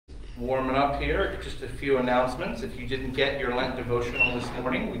warming up here, just a few announcements. If you didn't get your Lent devotional this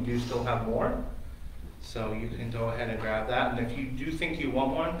morning, we do still have more. So you can go ahead and grab that. And if you do think you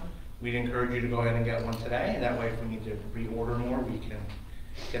want one, we'd encourage you to go ahead and get one today. That way, if we need to reorder more, we can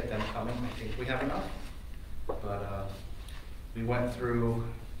get them coming. I think we have enough. But we went through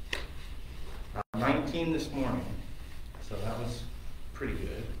 19 this morning. So that was pretty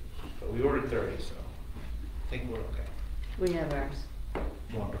good. But we ordered 30, so I think we're okay. We have ours.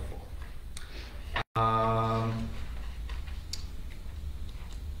 Wonderful.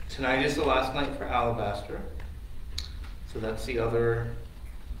 Tonight is the last night for Alabaster. So that's the other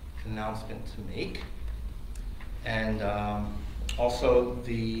announcement to make. And also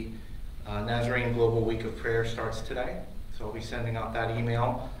the Nazarene Global Week of Prayer starts today. So I'll be sending out that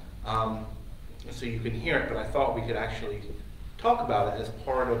email so you can hear it, but I thought we could actually talk about it as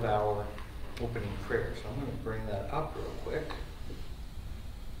part of our opening prayer. So I'm going to bring that up real quick.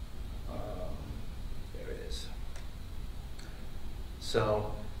 There it is.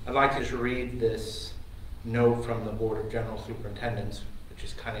 So I'd like to just read this note from the Board of General Superintendents, which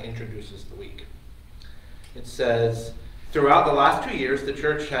just kind of introduces the week. It says, throughout the last 2 years, the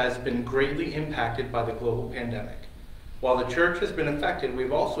church has been greatly impacted by the global pandemic. While the church has been affected,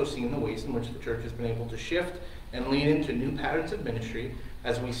 we've also seen the ways in which the church has been able to shift and lean into new patterns of ministry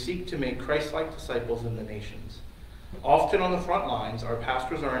as we seek to make Christ-like disciples in the nations. Often on the front lines, our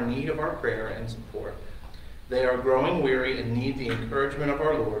pastors are in need of our prayer and support. They are growing weary and need the encouragement of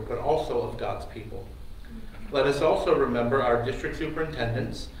our Lord, but also of God's people. Let us also remember our district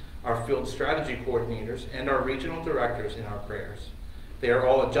superintendents, our field strategy coordinators, and our regional directors in our prayers. They are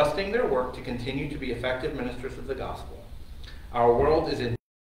all adjusting their work to continue to be effective ministers of the gospel. Our world is in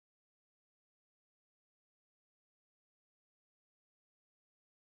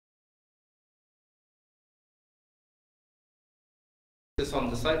on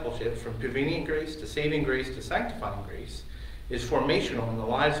discipleship, from prevenient grace to saving grace to sanctifying grace, is formational in the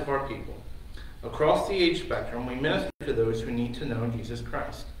lives of our people. Across the age spectrum, we minister to those who need to know Jesus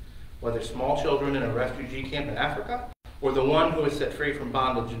Christ, whether small children in a refugee camp in Africa or the one who is set free from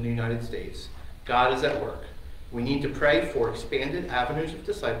bondage in the United States. God is at work. We need to pray for expanded avenues of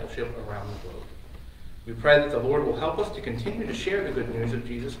discipleship around the globe. We pray that the Lord will help us to continue to share the good news of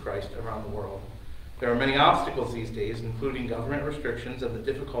Jesus Christ around the world. There are many obstacles these days, including government restrictions and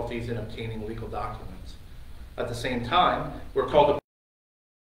the difficulties in obtaining legal documents. At the same time, we're called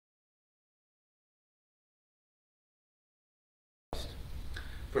to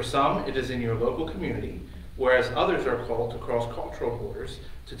For some, it is in your local community, whereas others are called to cross cultural borders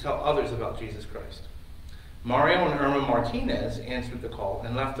to tell others about Jesus Christ. Mario and Irma Martinez answered the call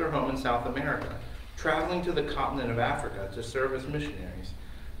and left their home in South America, traveling to the continent of Africa to serve as missionaries.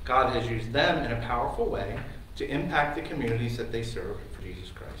 God has used them in a powerful way to impact the communities that they serve for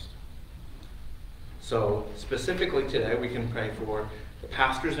Jesus Christ. So specifically today, we can pray for the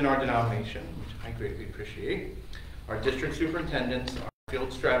pastors in our denomination, which I greatly appreciate, our district superintendents, our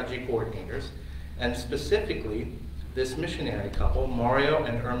field strategy coordinators, and specifically this missionary couple, Mario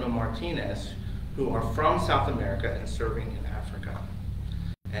and Irma Martinez, who are from South America and serving in Africa.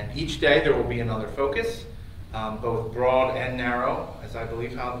 And each day there will be another focus, both broad and narrow, as I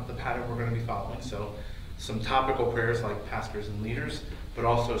believe how the pattern we're going to be following. So some topical prayers like pastors and leaders, but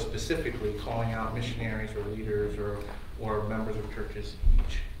also specifically calling out missionaries or leaders or members of churches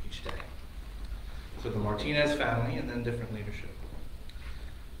each day. So the Martinez family and then different leadership.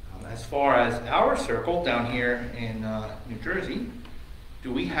 As far as our circle down here in New Jersey,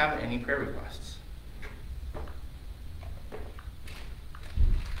 do we have any prayer requests?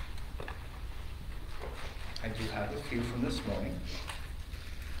 I do have a few from this morning.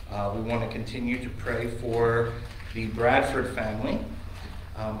 We want to continue to pray for the Bradford family.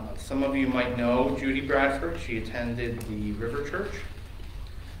 Some of you might know Judy Bradford. She attended the River Church.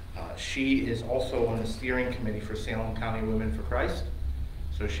 She is also on the steering committee for Salem County Women for Christ.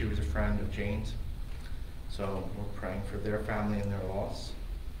 So she was a friend of Jane's. So we're praying for their family and their loss.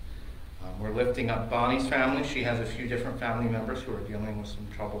 We're lifting up Bonnie's family. She has a few different family members who are dealing with some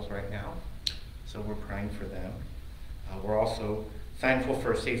troubles right now. So we're praying for them. We're also thankful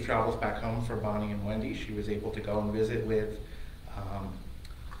for safe travels back home for Bonnie and Wendy. She was able to go and visit with,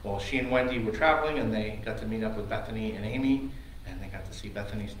 she and Wendy were traveling and they got to meet up with Bethany and Amy, and they got to see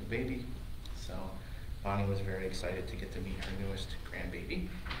Bethany's new baby. So Bonnie was very excited to get to meet her newest grandbaby.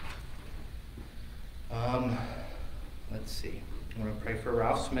 Let's see. I want to pray for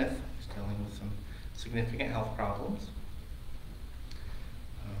Ralph Smith, who's dealing with some significant health problems.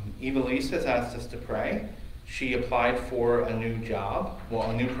 Eva Lise has asked us to pray. She applied for a new job,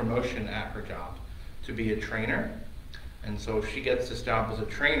 a new promotion at her job, to be a trainer. And so if she gets this job as a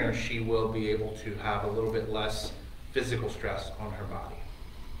trainer, she will be able to have a little bit less physical stress on her body.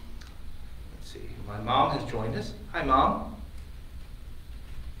 Let's see, my mom has joined us. Hi, Mom.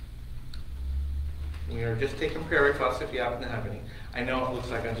 We are just taking prayer requests if you happen to have any. I know it looks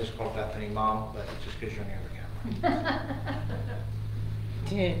like I just called Bethany Mom, but it's just because you're near the camera.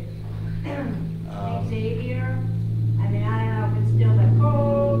 Xavier, I mean, I don't know if it's still that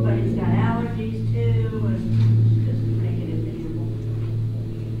cold, but he's got allergies too, and just making it miserable.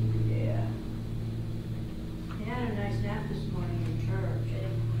 Yeah. He had a nice nap this morning in church.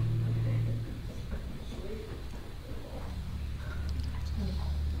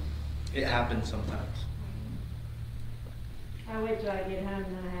 It happens sometimes. I wait till I get home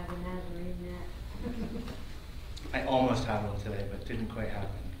and then I have a Nazarene nap. I almost had one today, but didn't quite happen.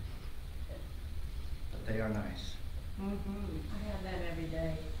 But they are nice. I have that every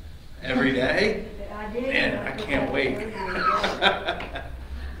day. Every day? I did. Man, I can't wait. Yeah. Yeah.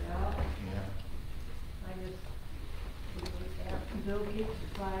 I just Bill keeps the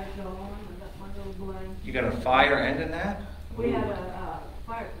fire going. I got my little blanket. You got a fire and a nap? We have a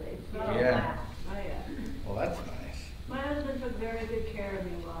fireplace. Yeah. Oh, yeah. Well, that's nice. My husband took very good care of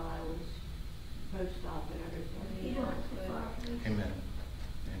me while I was post-op and everything. He likes the fireplace. Amen.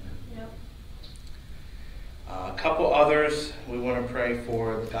 Amen. Yep. A couple others we want to pray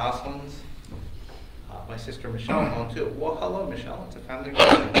for the Goslings. My sister Michelle on too. Well, hello, Michelle. It's a family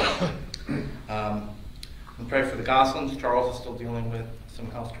reunion. We pray for the Goslings. Charles is still dealing with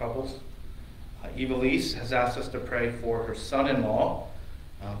some health troubles. Evelise has asked us to pray for her son-in-law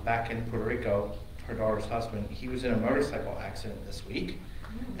back in Puerto Rico, her daughter's husband. He was in a motorcycle accident this week,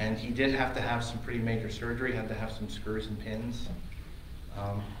 and he did have to have some pretty major surgery, had to have some screws and pins.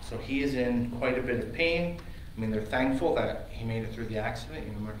 So he is in quite a bit of pain. I mean, they're thankful that he made it through the accident.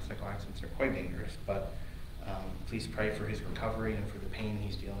 You know, motorcycle accidents are quite dangerous, but please pray for his recovery and for the pain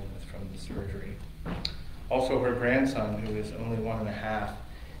he's dealing with from the surgery. Also, her grandson, who is only 1.5,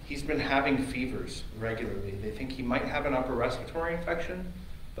 he's been having fevers regularly. They think he might have an upper respiratory infection,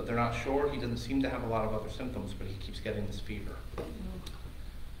 but they're not sure. He doesn't seem to have a lot of other symptoms, but he keeps getting this fever.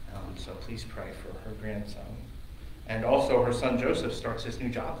 So please pray for her grandson. And also, her son Joseph starts his new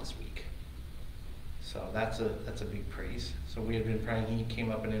job this week. So that's a big praise. So we had been praying. He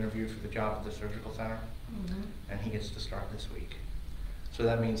came up and interviewed for the job at the surgical center, and he gets to start this week. So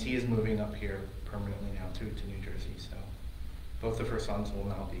that means he is moving up here permanently now to New Jersey. So both of her sons will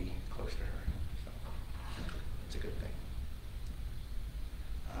now be close to her. So it's a good thing.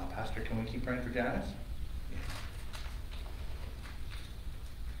 Pastor, can we keep praying for Janice? Yeah.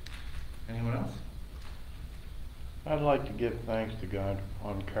 Anyone else? I'd like to give thanks to God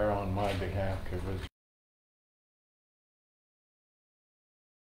on Carol on my behalf, because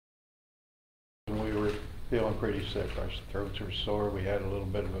we were feeling pretty sick. Our throats were sore. We had a little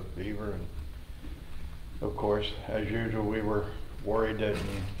bit of a fever, and of course, as usual, we were worried that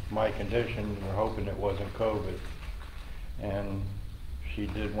in my condition, we were hoping it wasn't COVID. And she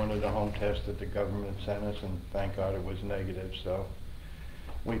did one of the home tests that the government sent us, and thank God it was negative. So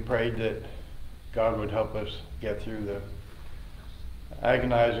we prayed that God would help us get through the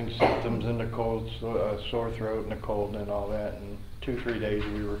agonizing symptoms and the cold, sore throat and the cold and all that. And 2-3 days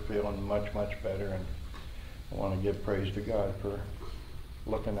we were feeling much, much better. And I want to give praise to God for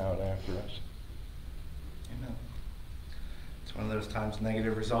looking out after us. Amen. It's one of those times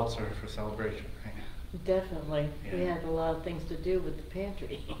negative results are for celebration, right? Definitely. Yeah. We had a lot of things to do with the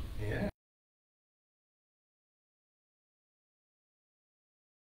pantry. Yeah.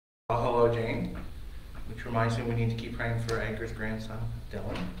 Well, hello, Jane. Which reminds me we need to keep praying for Edgar's grandson,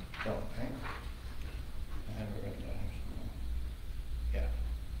 Dylan. Dylan, right? I have it written down here somewhere.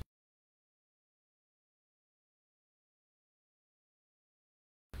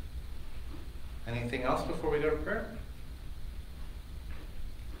 Yeah. Anything else before we go to prayer?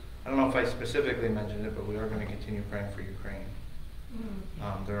 I don't know if I specifically mentioned it, but we are going to continue praying for Ukraine.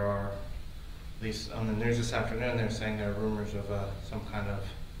 There are, at least on the news this afternoon, they're saying there are rumors of some kind of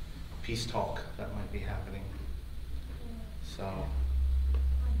peace talk that might be happening. So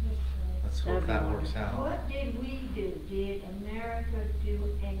let's hope that works out. What did we do? Did America do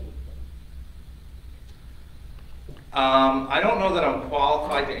anything? I don't know that I'm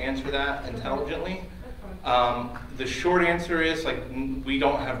qualified to answer that intelligently. The short answer is, like, we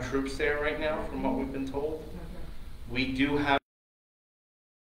don't have troops there right now, from what we've been told. We do have.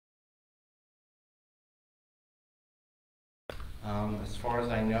 As far as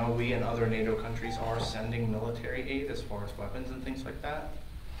I know, we and other NATO countries are sending military aid as far as weapons and things like that.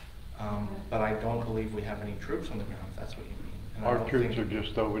 But I don't believe we have any troops on the ground, if that's what you mean. And Our troops are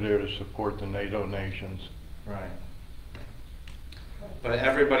just over there to support the NATO nations. Right. but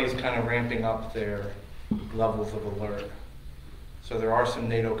everybody's kind of ramping up their levels of alert. So there are some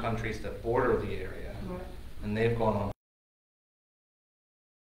NATO countries that border the area, and they've gone on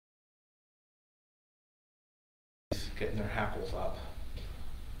getting their hackles up.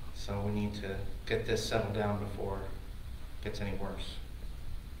 So we need to get this settled down before it gets any worse.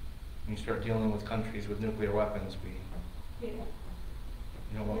 When you start dealing with countries with nuclear weapons, you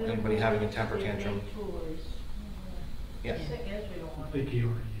don't want anybody having a temper tantrum. Yes. Think he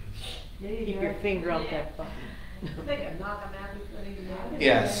already is. Keep your finger on that button.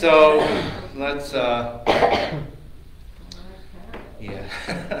 Yeah, so let's, yeah.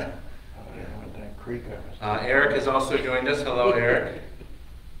 With that creek Eric has also joined us. Hello, Eric.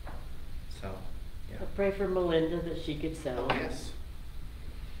 So, yeah. I'll pray for Melinda that she gets settled. Yes.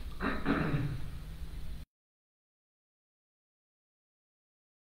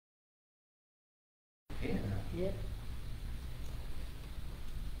 Yeah. Yeah.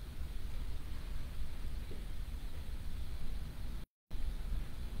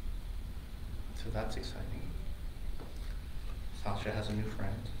 So that's exciting. Sasha has a new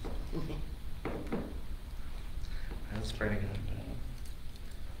friend. Let's pray together.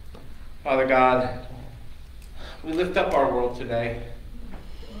 Father God, we lift up our world today.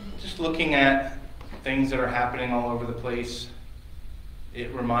 Just looking at things that are happening all over the place,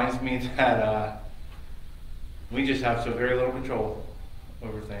 it reminds me that we just have so very little control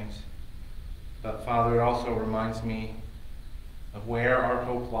over things. But Father, it also reminds me of where our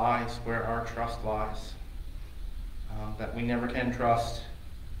hope lies, where our trust lies. That we never can trust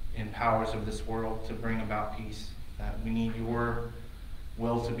in powers of this world to bring about peace. That we need your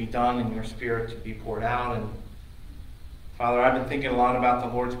will to be done and your spirit to be poured out. And Father, I've been thinking a lot about the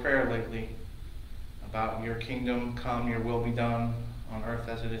Lord's Prayer lately, about your kingdom come, your will be done on earth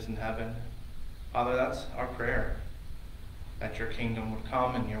as it is in heaven. Father, that's our prayer, that your kingdom would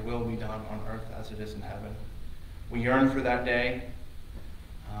come and your will be done on earth as it is in heaven. We yearn for that day,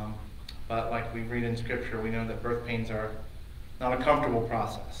 but like we read in Scripture, we know that birth pains are not a comfortable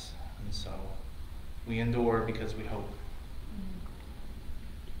process, and so we endure because we hope.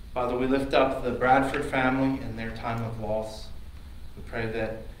 Father, we lift up the Bradford family in their time of loss. We pray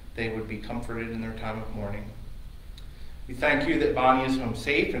that they would be comforted in their time of mourning. We thank you that Bonnie is home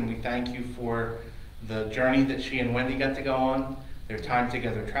safe, and we thank you for the journey that she and Wendy got to go on, their time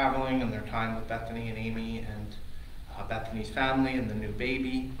together traveling, and their time with Bethany and Amy and Bethany's family and the new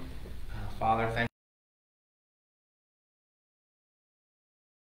baby. Father,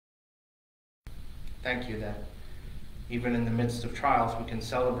 thank you that even in the midst of trials, we can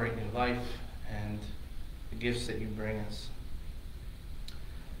celebrate new life and the gifts that you bring us.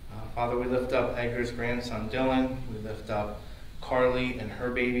 Father, we lift up Edgar's grandson, Dylan. We lift up Carly and her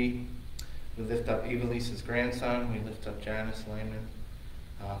baby. We lift up Evalise's grandson. We lift up Janice Lehman.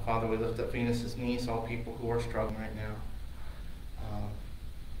 Father, we lift up Venus's niece, all people who are struggling right now.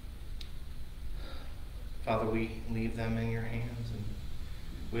 Father, we leave them in your hands. And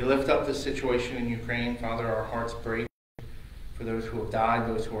we lift up the situation in Ukraine. Father, our hearts break for those who have died,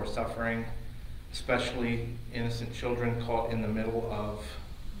 those who are suffering, especially innocent children caught in the middle of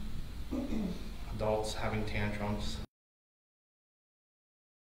adults having tantrums.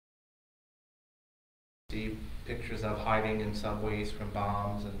 See pictures of hiding in subways from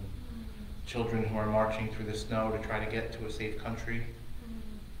bombs and children who are marching through the snow to try to get to a safe country.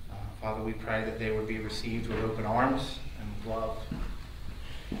 Father, we pray that they would be received with open arms and with love.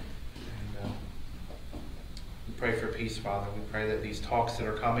 And we pray for peace, Father. We pray that these talks that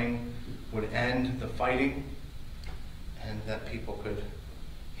are coming would end the fighting and that people could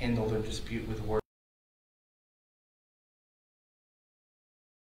handle their dispute with words.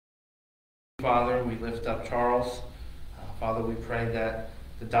 Father, we lift up Charles. Father, we pray that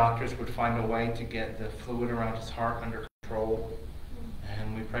the doctors would find a way to get the fluid around his heart under control.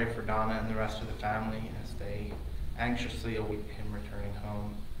 And we pray for Donna and the rest of the family as they anxiously await him returning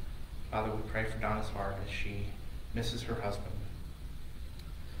home. Father, we pray for Donna's heart as she misses her husband.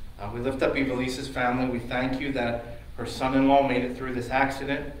 We lift up Evalise's family. We thank you that her son-in-law made it through this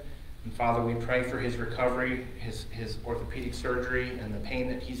accident. And Father, we pray for his recovery, his orthopedic surgery, and the pain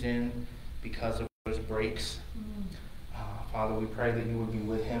that he's in because of those breaks. Father, we pray that you would be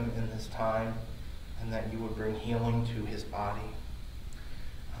with him in this time and that you would bring healing to his body.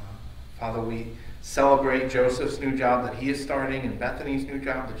 Father, we celebrate Joseph's new job that he is starting and Bethany's new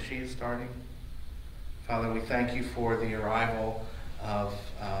job that she is starting. Father, we thank you for the arrival of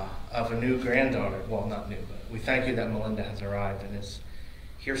a new granddaughter. Well, not new, but we thank you that Melinda has arrived and is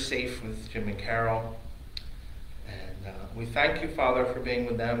here safe with Jim and Carol. And we thank you, Father, for being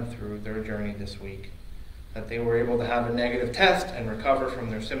with them through their journey this week. that they were able to have a negative test and recover from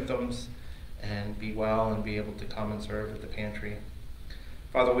their symptoms and be well and be able to come and serve at the pantry.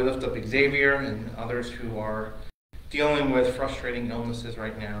 Father, we lift up Xavier and others who are dealing with frustrating illnesses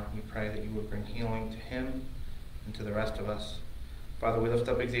right now. We pray that you would bring healing to him and to the rest of us. Father, we lift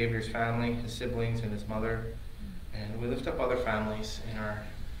up Xavier's family, his siblings, and his mother. And we lift up other families in our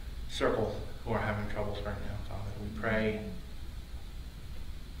circle who are having troubles right now, Father.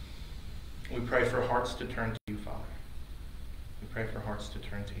 We pray for hearts to turn to you, Father. We pray for hearts to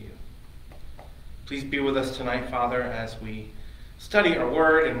turn to you. Please be with us tonight, Father, as we study our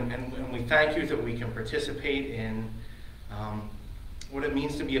word, and we thank you that we can participate in what it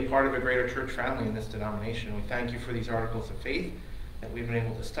means to be a part of a greater church family in this denomination. We thank you for these articles of faith that we've been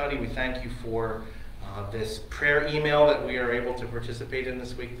able to study. We thank you for this prayer email that we are able to participate in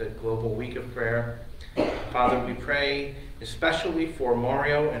this week, the Global Week of Prayer. Father, we pray especially for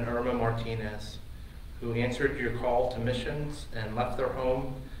Mario and Irma Martinez, who answered your call to missions and left their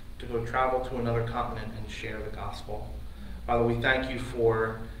home to go travel to another continent and share the gospel. Father, we thank you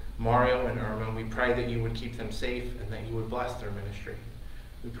for Mario and Irma. We pray that you would keep them safe and that you would bless their ministry.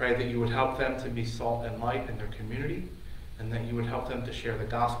 We pray that you would help them to be salt and light in their community, and that you would help them to share the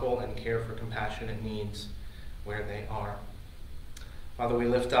gospel and care for compassionate needs where they are. Father, we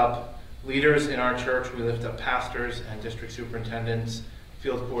lift up leaders in our church. We lift up pastors and district superintendents,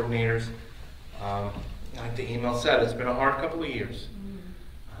 field coordinators. Like the email said, it's been a hard couple of years.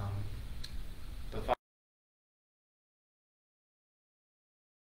 But Father,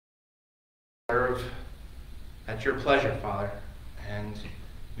 serve at your pleasure, Father, and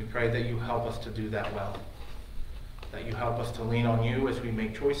we pray that you help us to do that well. That you help us to lean on you as we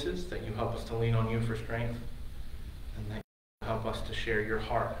make choices, that you help us to lean on you for strength, and that you help us to share your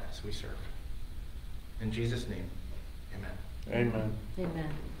heart as we serve. In Jesus' name, amen. Amen.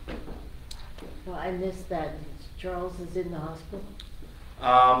 Amen. Well, I missed that. Charles is in the hospital?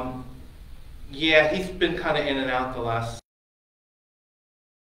 Yeah, he's been kind of in and out the last.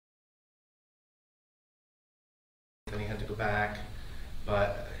 Then he had to go back,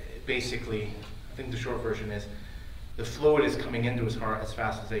 but basically, I think the short version is the fluid is coming into his heart as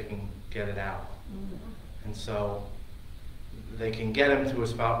fast as they can get it out. And so they can get him to a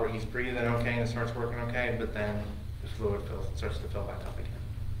spot where he's breathing okay and it starts working okay, but then the fluid starts to fill back up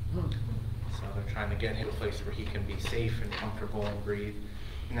again. So they're trying to get him to a place where he can be safe and comfortable and breathe.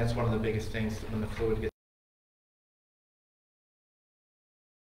 And that's one of the biggest things, that when the fluid gets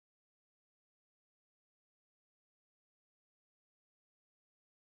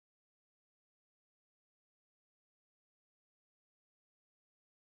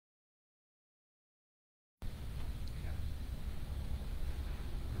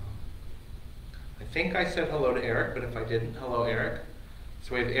I think I said hello to Eric, but if I didn't, hello Eric.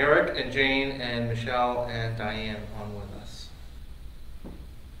 So we have Eric and Jane and Michelle and Diane on with us.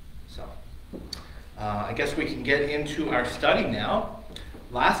 So I guess we can get into our study now.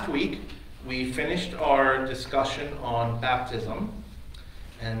 Last week we finished our discussion on baptism,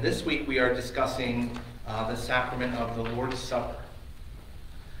 and this week we are discussing the sacrament of the Lord's Supper.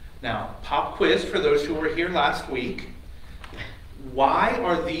 Now, pop quiz for those who were here last week. Why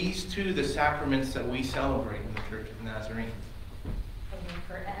are these two the sacraments that we celebrate in the Church of Nazarene?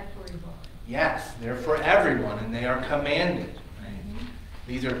 For everyone. Yes, they're for everyone, and they are commanded. Right?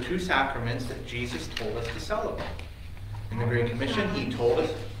 These are two sacraments that Jesus told us to celebrate. In the Great Commission, he told us,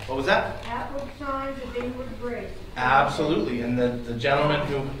 what was that? Outward signs of inward grace. Absolutely, and the gentleman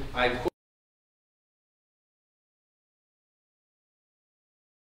who I quoted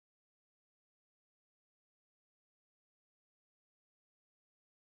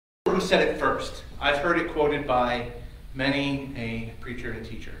who said it first. I've heard it quoted by many a preacher and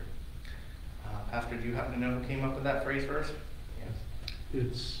teacher. Pastor, do you happen to know who came up with that phrase first?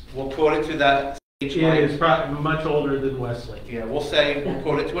 It's, We'll quote it to that stage it mic. is probably much older than Wesley. Yeah, we'll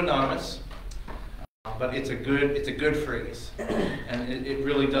quote it to Anonymous, but it's a good phrase, and it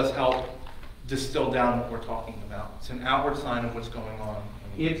really does help distill down what we're talking about. It's an outward sign of what's going on.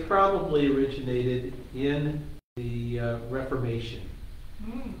 It probably originated in the Reformation.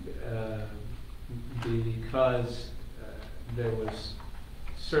 Because there was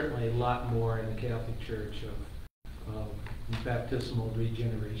certainly a lot more in the Catholic Church of baptismal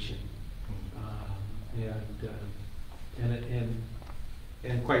regeneration,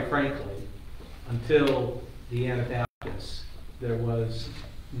 and quite frankly, until the Anabaptists, there was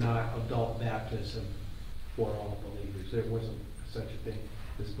not adult baptism for all believers. There wasn't such a thing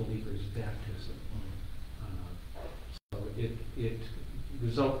as believers' baptism. So it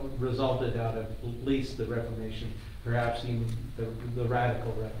resulted out of at least the Reformation, perhaps even the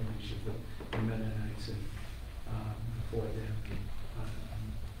radical Reformation, the Mennonites for them and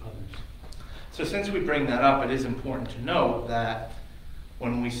others. So since we bring that up, it is important to note that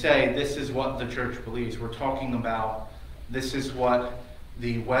when we say this is what the church believes, we're talking about this is what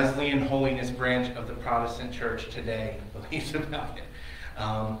the Wesleyan Holiness branch of the Protestant church today believes about it.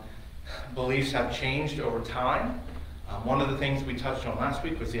 Beliefs have changed over time. One of the things we touched on last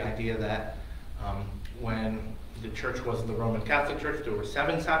week was the idea that when the church was the Roman Catholic Church, there were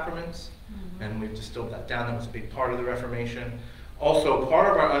 7 sacraments, and we've distilled that down. That was a big part of the Reformation. Also,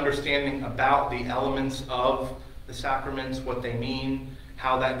 part of our understanding about the elements of the sacraments, what they mean,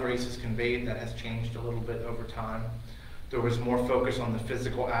 how that grace is conveyed, that has changed a little bit over time. There was more focus on the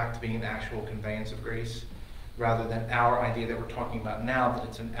physical act being an actual conveyance of grace, rather than our idea that we're talking about now, that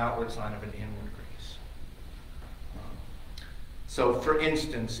it's an outward sign of an inward grace. So, for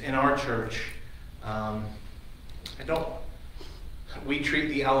instance, in our church, we treat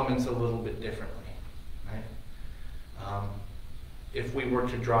the elements a little bit differently, right? If we were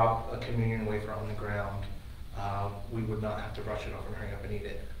to drop a communion wafer on the ground, we would not have to brush it off and hurry up and eat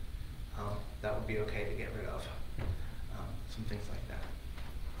it. That would be okay to get rid of. Some things like that.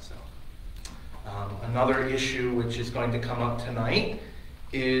 So, another issue which is going to come up tonight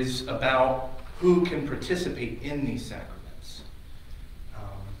is about who can participate in these sacraments.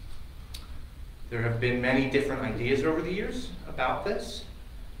 There have been many different ideas over the years about this.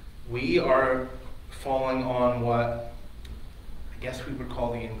 We are falling on what I guess we would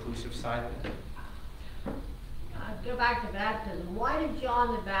call the inclusive side of it. Go back to baptism. Why did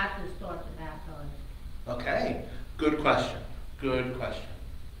John the Baptist start to baptize? Okay, good question. Good question.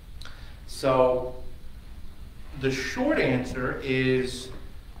 So, the short answer is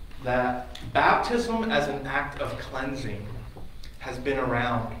that baptism as an act of cleansing has been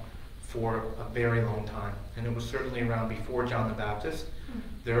around for a very long time, and it was certainly around before John the Baptist.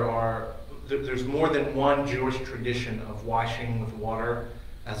 There's more than one Jewish tradition of washing with water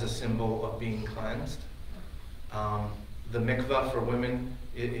as a symbol of being cleansed. The mikvah for women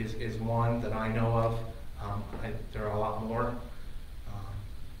is one that I know of. There are a lot more.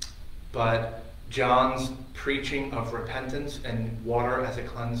 But John's preaching of repentance and water as a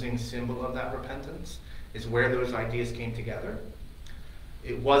cleansing symbol of that repentance is where those ideas came together.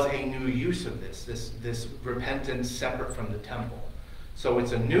 It was a new use of this repentance separate from the temple. So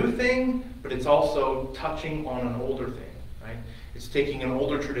it's a new thing, but it's also touching on an older thing, right? It's taking an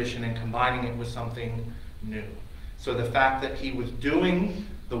older tradition and combining it with something new. So the fact that he was doing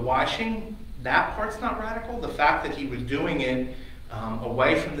the washing, that part's not radical. The fact that he was doing it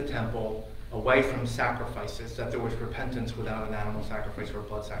away from the temple, away from sacrifices, that there was repentance without an animal sacrifice or a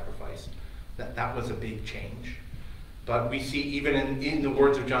blood sacrifice, that was a big change. But we see even in the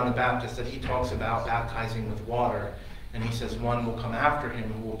words of John the Baptist that he talks about baptizing with water, and he says one will come after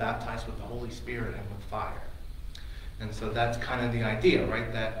him who will baptize with the Holy Spirit and with fire. And so that's kind of the idea,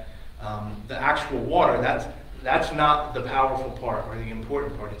 right? That the actual water, that's not the powerful part or the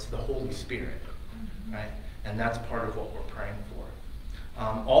important part, it's the Holy Spirit, right? And that's part of what we're praying for.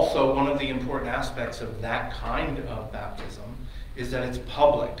 Also, one of the important aspects of that kind of baptism is that it's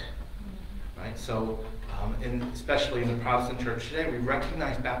public, right? So, especially in the Protestant church today, we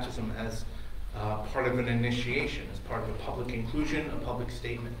recognize baptism as part of an initiation, as part of a public inclusion, a public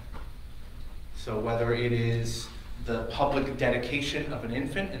statement. So whether it is the public dedication of an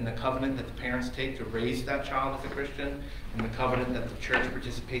infant and the covenant that the parents take to raise that child as a Christian, and the covenant that the church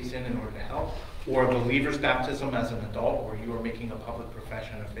participates in order to help, or a believer's baptism as an adult, where you are making a public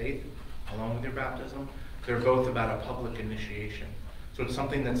profession of faith along with your baptism, they're both about a public initiation. So it's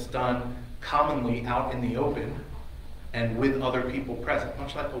something that's done commonly out in the open and with other people present,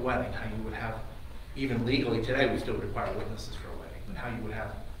 much like a wedding, how you would have, even legally today we still require witnesses for a wedding, but how you would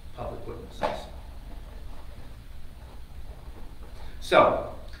have public witnesses.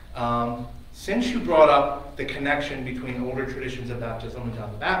 So, since you brought up the connection between older traditions of baptism and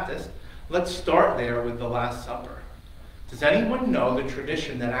John the Baptist, let's start there with the Last Supper. Does anyone know the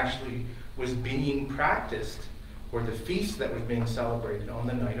tradition that actually was being practiced, or the feast that was being celebrated on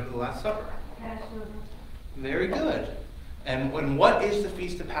the night of the Last Supper? Passover. Very good. And what is the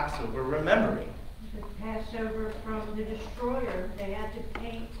Feast of Passover remembering? The Passover from the destroyer. They had to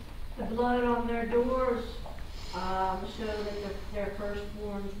paint the blood on their doors so that their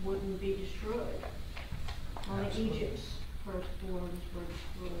firstborns wouldn't be destroyed. Only Absolutely. Egypt's firstborns were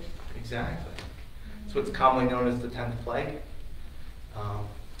destroyed. Exactly. So it's commonly known as the 10th plague.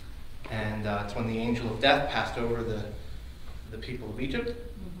 And it's when the angel of death passed over the people of Egypt.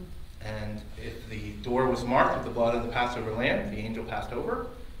 And if the door was marked with the blood of the Passover lamb, the angel passed over.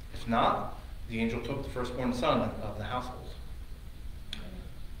 If not, the angel took the firstborn son of the household.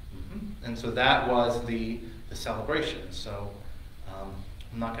 And so that was the the celebration. So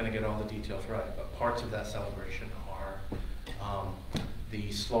I'm not going to get all the details right, but parts of that celebration are the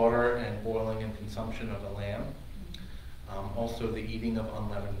slaughter and boiling and consumption of a lamb, also the eating of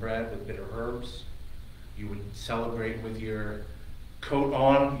unleavened bread with bitter herbs. You would celebrate with your coat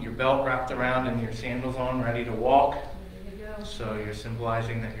on, your belt wrapped around, and your sandals on, ready to walk. So you're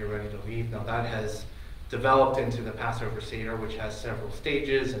symbolizing that you're ready to leave. Now that has developed into the Passover Seder, which has several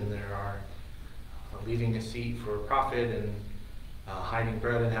stages, and there are leaving a seat for a prophet, and hiding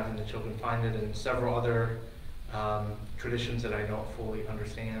bread and having the children find it, and several other traditions that I don't fully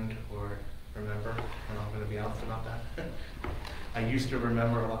understand or remember, and I'm going to be honest about that. I used to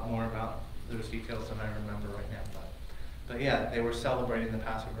remember a lot more about those details than I remember right now. But yeah, they were celebrating the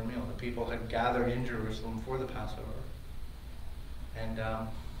Passover meal. The people had gathered in Jerusalem for the Passover. And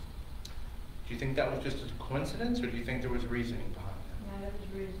do you think that was just a coincidence, or do you think there was reasoning behind that? No, that was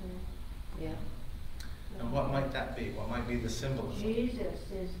reasoning. Yeah. And what might that be? What might be the symbolism? Jesus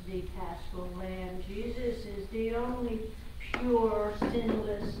is the Paschal Lamb. Jesus is the only pure,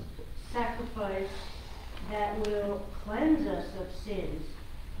 sinless sacrifice that will cleanse us of sins.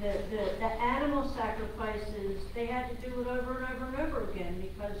 The animal sacrifices, they had to do it over and over and over again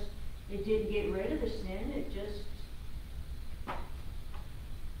because it didn't get rid of the sin. It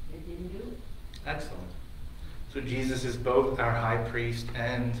didn't do it. Excellent. So Jesus is both our high priest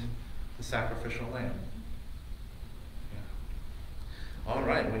and the sacrificial lamb. Yeah. All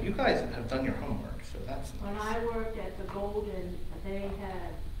right. Well, you guys have done your homework, so that's nice. When I worked at the Golden, they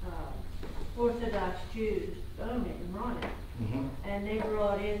had Orthodox Jews own it and run it. Mm-hmm. And they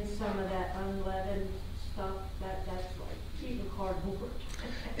brought in some of that unleavened stuff. That's like even cardboard.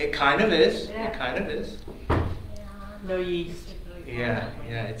 It kind of is. Yeah. It kind of is. No yeast. Yeah.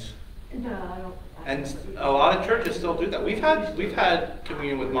 It's. No, I don't. And a lot of churches still do that. We've had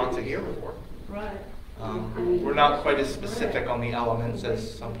communion with matzah here before. Right. We're not quite as specific on the elements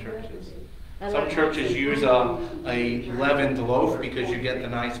as some churches. Some churches use a leavened loaf because you get the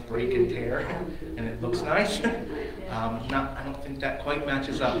nice break and tear, and it looks nice. I don't think that quite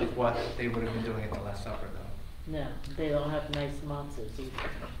matches up with what they would have been doing at the Last Supper, though. No, they don't have nice matzahs either.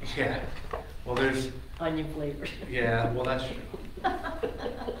 Yeah. Well, there's. Onion flavored. Yeah. Well, that's true. I'd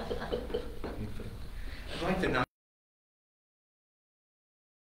like to not.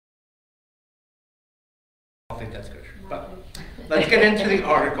 I don't think that's good. But let's get into the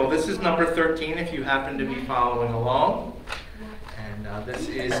article. This is number 13 if you happen to be following along. And this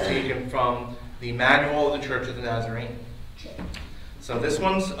is taken from the Manual of the Church of the Nazarene. So this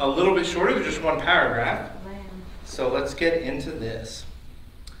one's a little bit shorter, there's just one paragraph. So let's get into this.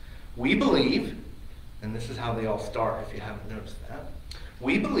 We believe, and this is how they all start if you haven't noticed that.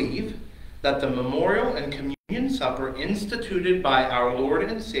 We believe that the memorial and communion supper instituted by our Lord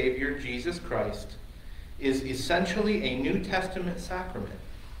and Savior Jesus Christ is essentially a New Testament sacrament,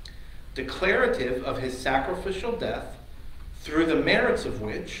 declarative of his sacrificial death, through the merits of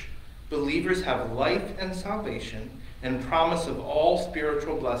which believers have life and salvation and promise of all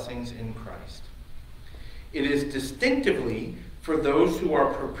spiritual blessings in Christ. It is distinctively for those who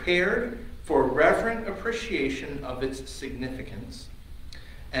are prepared for reverent appreciation of its significance,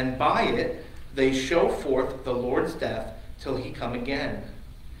 and by it they show forth the Lord's death till he come again.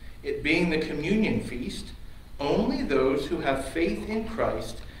 It being the communion feast, only those who have faith in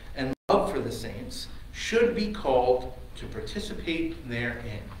Christ and love for the saints should be called to participate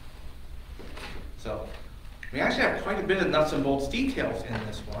therein. So, we actually have quite a bit of nuts and bolts details in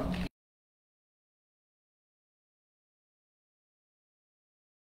this one.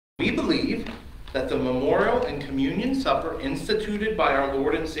 We believe that the memorial and communion supper instituted by our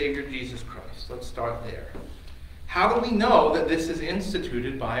Lord and Savior Jesus Christ. Let's start there. How do we know that this is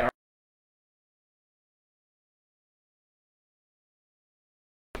instituted by our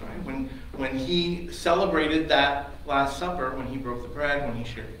When he celebrated that Last Supper, when he broke the bread, when he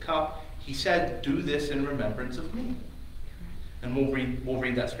shared the cup, he said, "Do this in remembrance of me." And we'll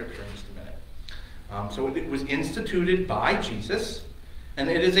read that scripture in just a minute. So it was instituted by Jesus, and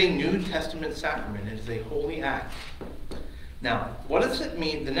it is a New Testament sacrament. It is a holy act. Now, what does it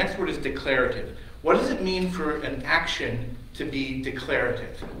mean? The next word is declarative. What does it mean for an action to be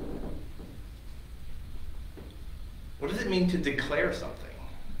declarative? What does it mean to declare something?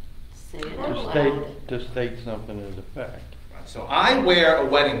 Say it To out loud. state something as a fact. Right, so I wear a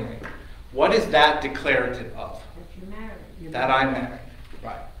wedding ring. What is that declarative of? That you're married. That I'm married.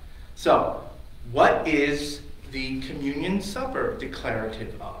 Right. So, what is the communion supper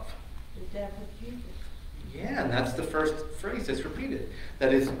declarative of? The death of Jesus. Yeah, and that's the first phrase that's repeated.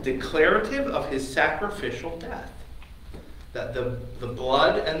 That is declarative of his sacrificial death. That the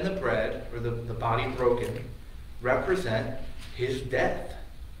blood and the bread, or the body broken, represent his death,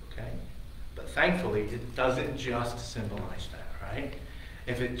 okay? But thankfully, it doesn't just symbolize that, right?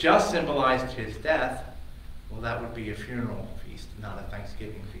 If it just symbolized his death, well, that would be a funeral feast, not a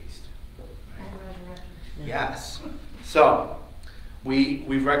Thanksgiving feast. And resurrection. Yes. So, we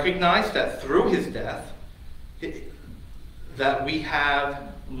recognize that through his death, that we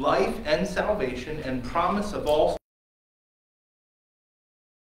have life and salvation and promise of all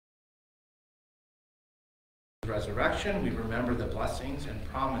resurrection. We remember the blessings and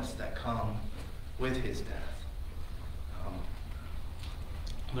promise that come with his death.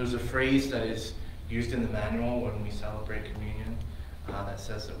 There's a phrase that is used in the manual when we celebrate communion that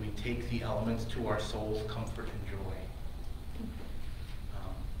says that we take the elements to our soul's comfort and joy.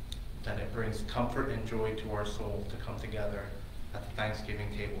 That it brings comfort and joy to our soul to come together at the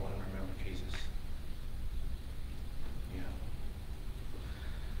Thanksgiving table and remember Jesus.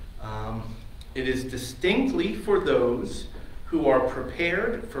 Yeah. It is distinctly for those who are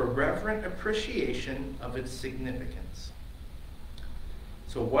prepared for reverent appreciation of its significance.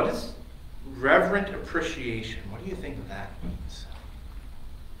 So what is reverent appreciation? What do you think that means?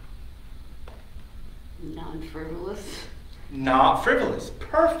 Non-frivolous. Not frivolous.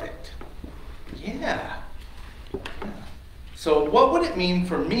 Perfect. Yeah. So what would it mean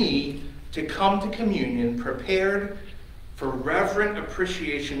for me to come to communion prepared for reverent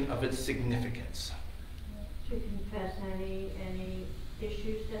appreciation of its significance? To confess any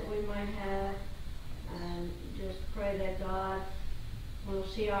issues that we might have, and just pray that God will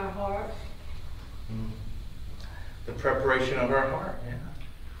see our hearts. The preparation of our heart, yeah.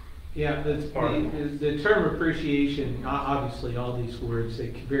 Yeah, the term appreciation, obviously all these words, they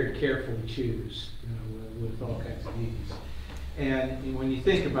very carefully choose, with all kinds of meanings. And when you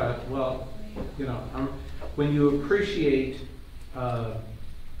think about it, well, when you appreciate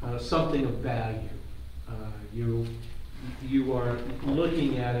something of value, you are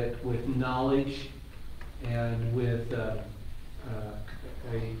looking at it with knowledge and with a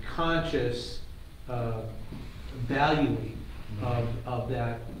conscious valuing of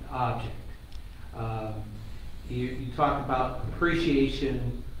that object. You talk about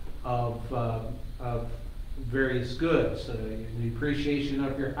appreciation of various goods, the appreciation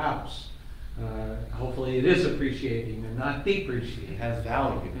of your house. Hopefully it is appreciating and not depreciating. It has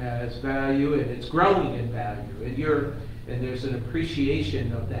value. It has value and it's growing in value. And there's an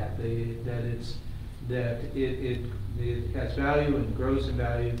appreciation of that. That it has value and grows in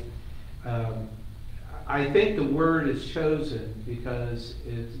value. I think the word is chosen because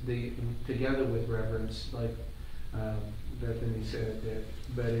it's together with reverence, like Bethany said,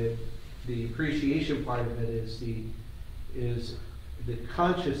 but the appreciation part of it is the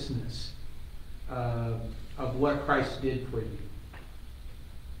consciousness of what Christ did for you,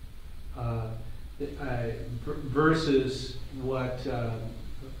 versus what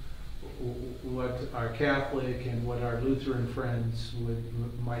our Catholic and what our Lutheran friends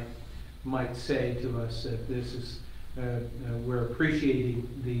might say to us, that this is we're appreciating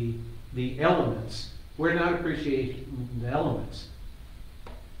the elements. We're not appreciating the elements.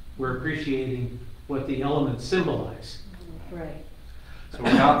 We're appreciating what the elements symbolize. Right. So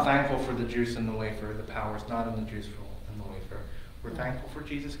we're not thankful for the juice and the wafer. The power is not in the juice and the wafer. We're thankful for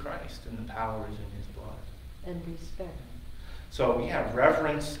Jesus Christ, and the power is in his blood. And respect. So yeah,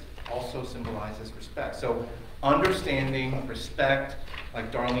 reverence also symbolizes respect. So understanding, respect,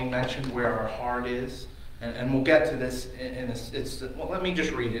 like Darlene mentioned, where our heart is, and we'll get to this well, let me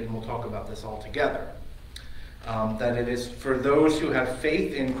just read it and we'll talk about this all together. That it is for those who have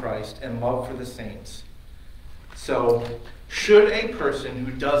faith in Christ and love for the saints. So, should a person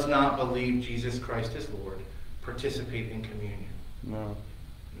who does not believe Jesus Christ is Lord participate in communion? No.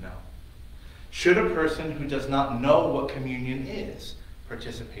 No. Should a person who does not know what communion is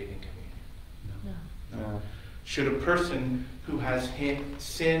participate in communion? No. No. Should a person who has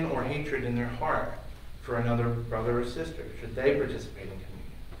sin or hatred in their heart for another brother or sister, should they participate in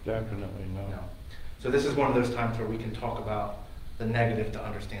communion? Definitely no. No. So this is one of those times where we can talk about the negative to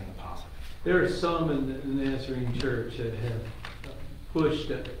understand the positive. There are some in the Nazarene Church that have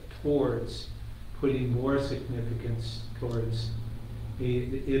pushed towards putting more significance towards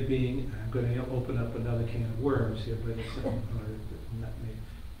it being, I'm going to open up another can of worms here, but it's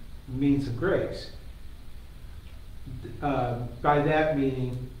means of grace. By that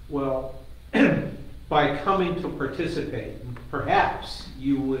meaning, well, by coming to participate, perhaps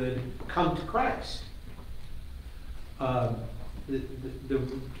you would come to Christ.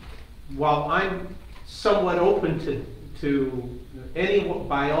 While I'm somewhat open to anyone,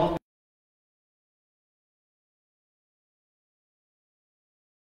 by all means,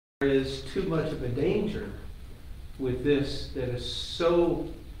 there is too much of a danger with this that is so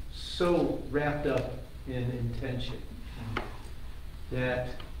wrapped up in intention that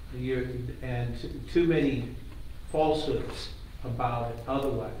too many falsehoods about it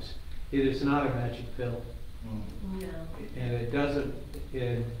otherwise. It is not a magic pill. No. And it doesn't,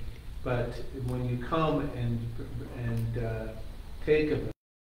 but when you come and take a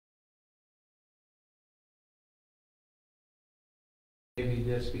maybe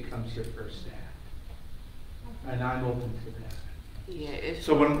this becomes your first act. And I'm open to that. Yeah,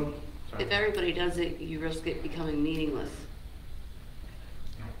 So when, sorry. if everybody does it, you risk it becoming meaningless.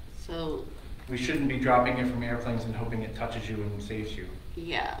 So, We shouldn't be dropping it from airplanes and hoping it touches you and saves you.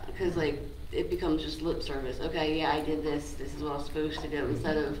 yeah, because like, it becomes just lip service. Okay, yeah, I did this is what I was supposed to do,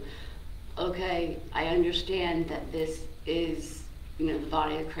 instead of, okay, I understand that this is, the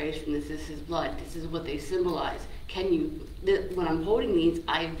body of Christ and this is his blood. This is what they symbolize. Can you, when I'm holding these,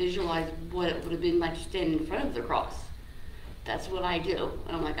 I visualize what it would have been like standing in front of the cross. That's what I do.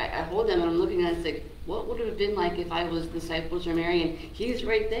 And I'm like, I hold them and I'm looking at it, it's like, what would it have been like if I was the disciples or Mary and he's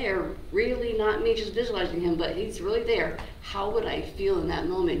right there, really not me just visualizing him, but he's really there. How would I feel in that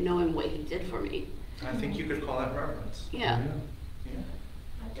moment knowing what he did for me? I think you could call that reverence. Yeah.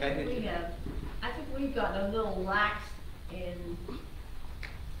 Yeah. I think we've gotten a little lax in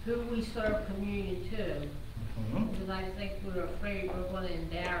who we serve communion to. Because I think we're afraid we're going to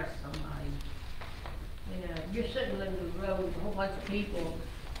embarrass somebody. You're sitting in the road with a whole bunch of people,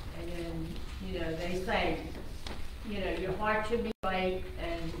 and then, they say, your heart should be right,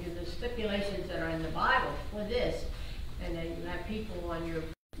 and the stipulations that are in the Bible for this, and then you have people on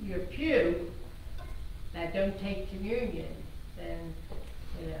your pew that don't take communion, then,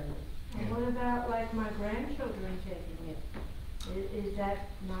 And what about like my grandchildren taking it? Is that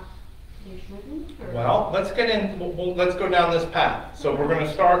not, they shouldn't? Or? Well, let's get in, let's go down this path. So we're going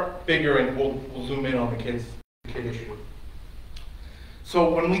to start bigger and we'll zoom in on the kid issue.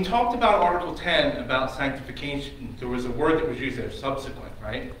 So when we talked about Article 10 about sanctification, there was a word that was used there, subsequent,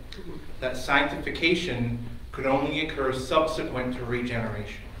 right? That sanctification could only occur subsequent to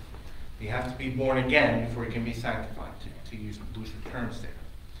regeneration. You have to be born again before you can be sanctified, to use looser terms there.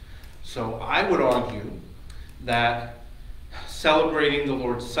 So I would argue that celebrating the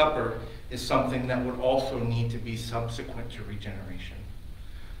Lord's Supper is something that would also need to be subsequent to regeneration.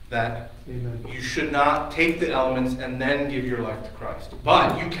 That Amen. you should not take the elements and then give your life to Christ.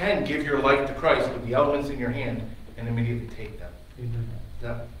 But you can give your life to Christ with the elements in your hand and immediately take them. Amen.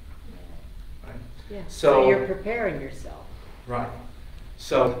 That, right? Yeah, So- so you're preparing yourself. Right.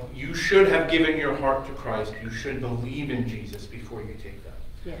 So you should have given your heart to Christ. You should believe in Jesus before you take them.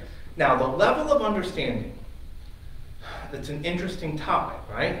 Yes. Now, the level of understanding, that's an interesting topic,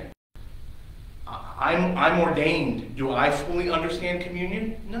 right? I'm ordained. Do I fully understand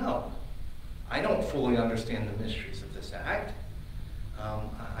communion? No. I don't fully understand the mysteries of this act.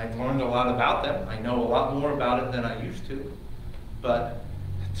 I've learned a lot about them. I know a lot more about it than I used to. But,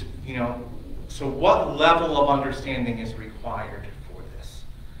 so what level of understanding is required for this?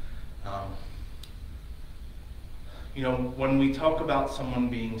 When we talk about someone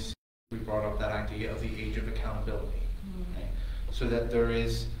being saved, we brought up that idea of the age of accountability. Okay? So that there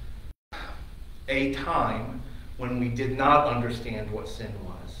is a time when we did not understand what sin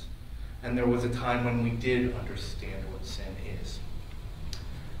was, and there was a time when we did understand what sin is.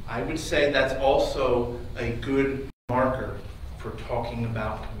 I would say that's also a good marker for talking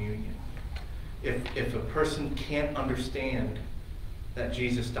about communion. If a person can't understand that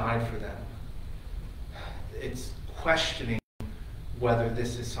Jesus died for them, it's questioning whether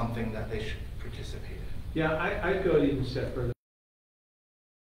this is something that they should participate in. Yeah, I'd go even a step further.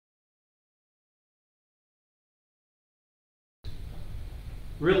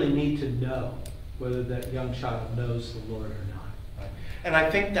 Really need to know whether that young child knows the Lord or not. Right. And I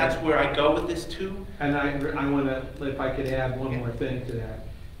think that's where I go with this too. And I want to, if I could add one more thing to that,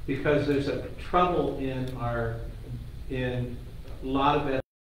 because there's a trouble in a lot of it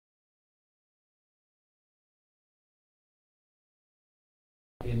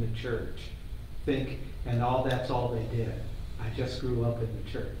in the church. And that's all they did. I just grew up in the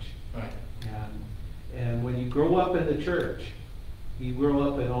church. Right. And when you grow up in the church, you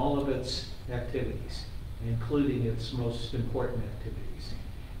grow up in all of its activities, including its most important activities.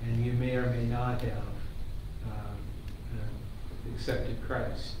 And you may or may not have accepted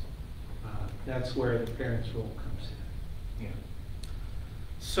Christ. That's where the parents' role comes in. Yeah.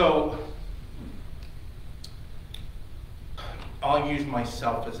 So, I'll use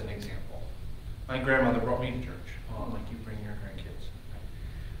myself as an example. My grandmother brought me to church, like you bring your grandkids.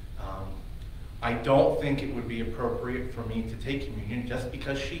 I don't think it would be appropriate for me to take communion just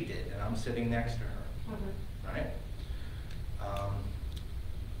because she did, and I'm sitting next to her, right?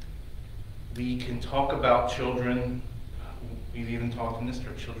 We can talk about children, we've even talked in this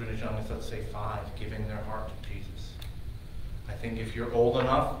church, children as young as, let's say, 5, giving their heart to Jesus. I think if you're old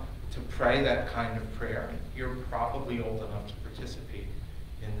enough to pray that kind of prayer, you're probably old enough to participate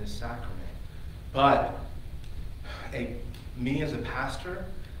in this sacrament. But me as a pastor,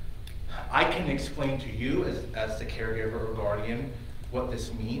 I can explain to you as the caregiver or guardian what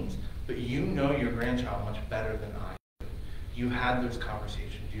this means, but you know your grandchild much better than I do. You had those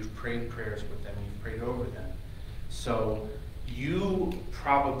conversations, you've prayed prayers with them, you've prayed over them. So you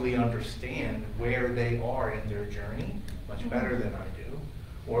probably understand where they are in their journey much better than I do,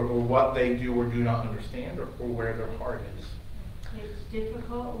 or what they do or do not understand, or where their heart is. It's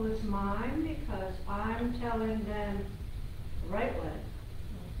difficult with mine because I'm telling them the right way,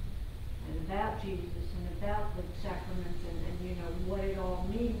 and about Jesus and about the sacraments and you know what it all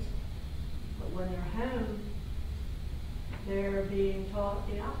means. But when they're home, they're being taught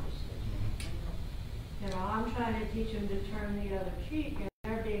the opposite. You know, I'm trying to teach them to turn the other cheek, and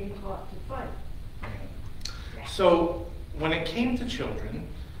they're being taught to fight. So when it came to children,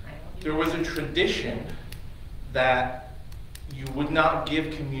 there was a tradition that you would not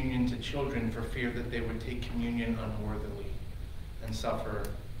give communion to children for fear that they would take communion unworthily and suffer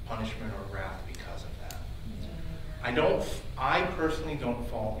punishment or wrath because of that. I personally don't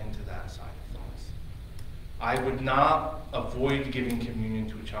fall into that side of things. I would not avoid giving communion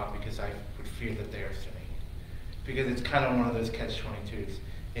to a child because I would fear that they are sinning. Because it's kind of one of those catch-22s.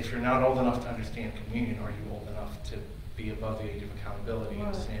 If you're not old enough to understand communion, are you old enough to be above the age of accountability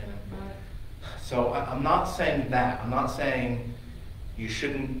and sin? So I'm not saying that. I'm not saying you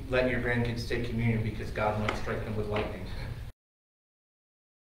shouldn't let your grandkids take communion because God might strike them with lightning.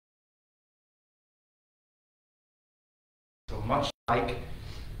 So much like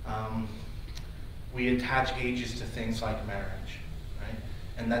we attach ages to things like marriage, right?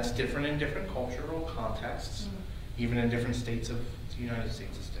 And that's different in different cultural contexts. Even in different states of the United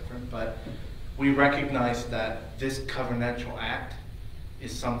States it's different. But we recognize that this covenantal act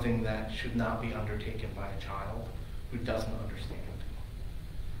is something that should not be undertaken by a child who doesn't understand.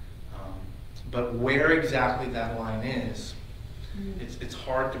 But where exactly that line is, it's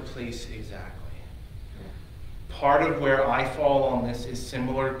hard to place exactly. Part of where I fall on this is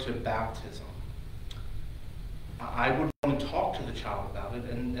similar to baptism. I would want to talk to the child about it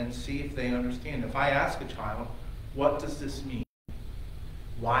and see if they understand. If I ask a child, what does this mean?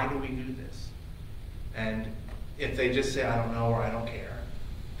 Why do we do this? And if they just say, I don't know, or I don't care,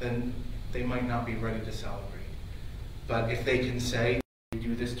 then they might not be ready to celebrate. But if they can say, we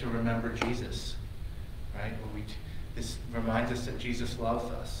do this to remember Jesus, right? Or this reminds us that Jesus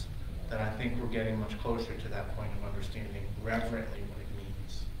loves us, then I think we're getting much closer to that point of understanding reverently what it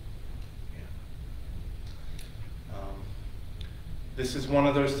means. Yeah. This is one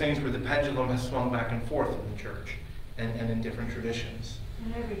of those things where the pendulum has swung back and forth in the church and in different traditions.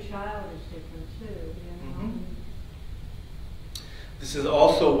 And every child is different too, you know. Mm-hmm. This is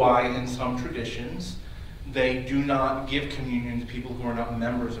also why in some traditions they do not give communion to people who are not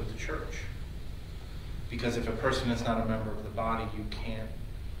members of the church. Because if a person is not a member of the body, you can't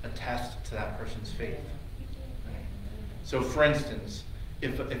attest to that person's faith. Right? So for instance,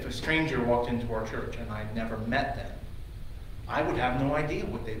 if a stranger walked into our church and I'd never met them, I would have no idea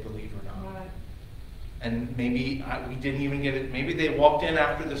what they believe or not. Right. And maybe we didn't even get it. Maybe they walked in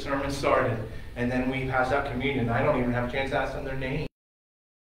after the sermon started, and then we passed out communion. I don't even have a chance to ask them their name.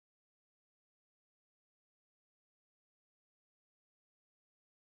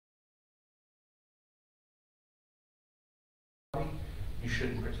 You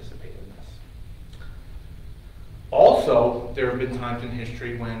shouldn't participate in this. Also, there have been times in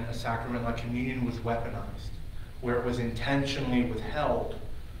history when a sacrament like communion was weaponized, where it was intentionally withheld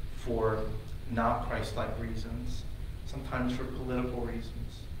for not Christ-like reasons, sometimes for political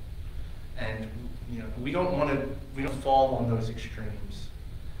reasons. And we don't fall on those extremes.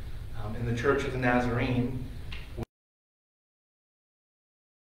 In the Church of the Nazarene,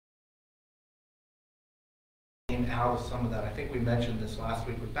 out of some of that. I think we mentioned this last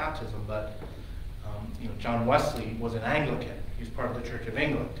week with baptism, but John Wesley was an Anglican. He was part of the Church of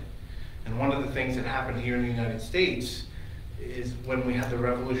England. And one of the things that happened here in the United States is when we had the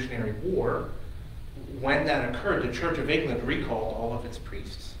Revolutionary War, when that occurred, the Church of England recalled all of its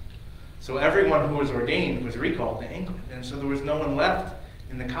priests. So everyone who was ordained was recalled to England. And so there was no one left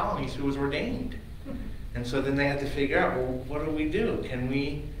in the colonies who was ordained. And so then they had to figure out, well, what do we do? Can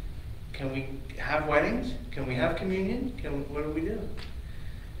we have weddings? Can we have communion? What do we do?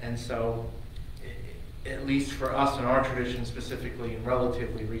 And so, at least for us in our tradition, specifically in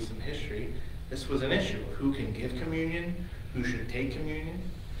relatively recent history, this was an issue of who can give communion, who should take communion.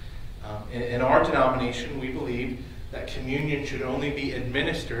 In our denomination, we believe that communion should only be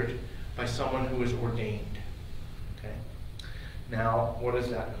administered by someone who is ordained. Okay? Now, what does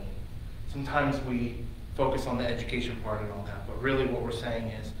that mean? Sometimes we focus on the education part and all that, but really what we're saying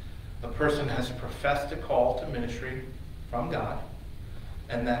is a person has professed a call to ministry from God,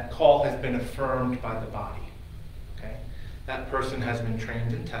 and that call has been affirmed by the body. Okay? That person has been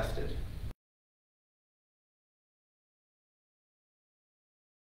trained and tested.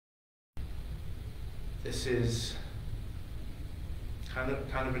 This is kind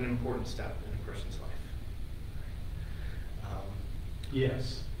of an important step in a person's life.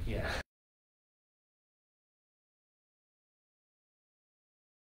 Yes. Yeah.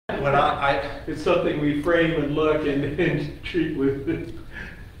 When It's something we frame and look and treat with.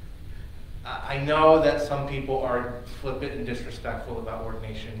 I know that some people are flippant and disrespectful about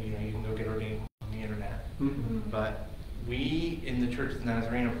ordination. You know, you can go get ordained on the internet. Mm-hmm. But we in the Church of the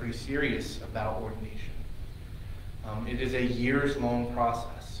Nazarene are pretty serious about ordination. It is a years-long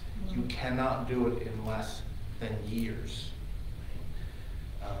process. You cannot do it in less than years.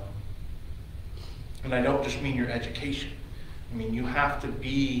 And I don't just mean your education. I mean, you have to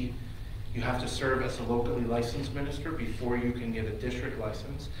serve as a locally licensed minister before you can get a district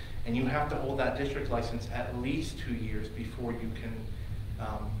license, and you have to hold that district license at least 2 years before you can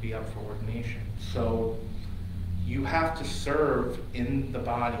be up for ordination. So you have to serve in the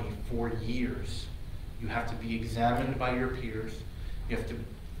body for years. You have to be examined by your peers.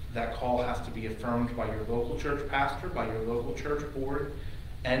 That call has to be affirmed by your local church pastor, by your local church board,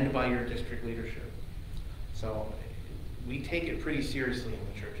 and by your district leadership. So we take it pretty seriously in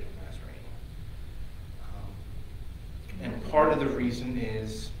the Church of the Nazarene. And part of the reason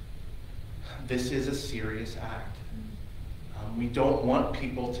is this is a serious act. We don't want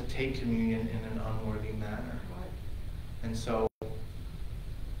people to take communion in an unworthy manner. And so,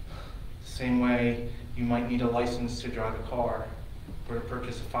 same way you might need a license to drive a car or to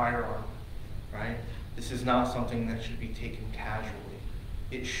purchase a firearm, right? This is not something that should be taken casually.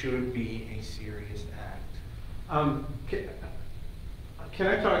 It should be a serious act. Can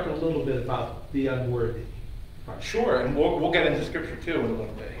I talk a little bit about the unworthy part? Sure, and we'll get into scripture too in a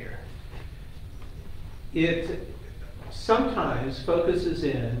little bit here. It sometimes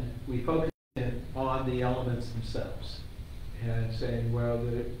we focus in on the elements themselves and saying, well,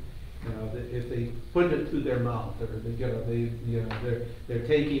 that if they put it through their mouth, or they're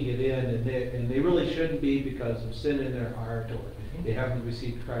taking it in, and they really shouldn't be because of sin in their heart, or they haven't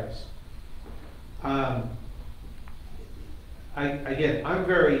received Christ. I'm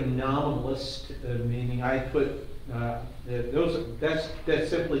very nominalist, meaning I put that's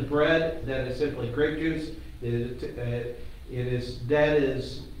simply bread, that is simply grape juice. It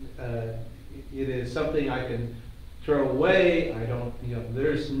is something I can throw away. I don't,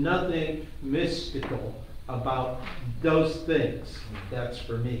 there's nothing mystical about those things. That's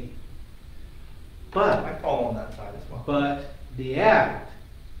for me. But I fall on that side as well. But the act,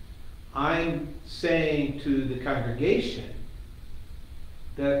 I'm saying to the congregation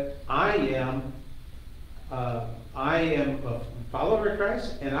that I am a follower of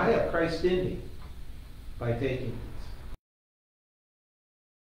Christ, and I have Christ in me by taking this.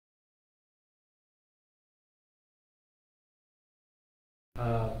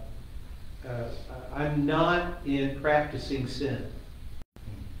 I'm not in practicing sin.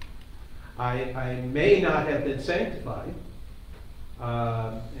 I may not have been sanctified,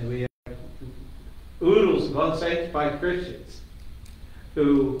 and we have oodles of unsanctified Christians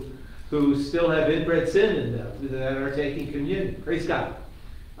who still have inbred sin in them that are taking communion. Praise God.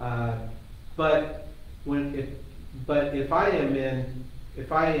 But if I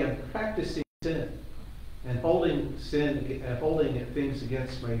am practicing sin and holding things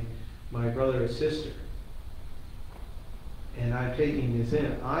against my brother or sister, and I'm taking this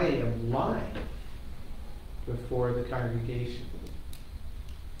in, I am lying before the congregation,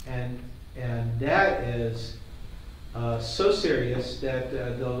 and that is so serious that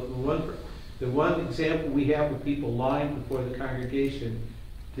the one example we have of people lying before the congregation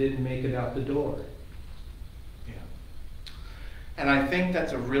didn't make it out the door. Yeah. And I think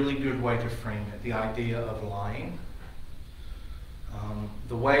that's a really good way to frame it, the idea of lying.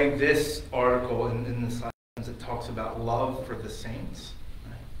 The way this article in the slides, it talks about love for the saints.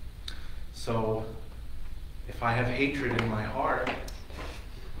 Right? So if I have hatred in my heart,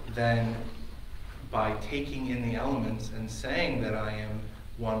 then by taking in the elements and saying that I am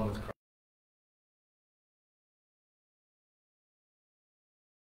one with Christ,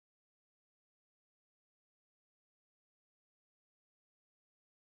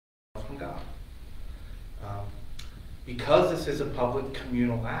 from God. because this is a public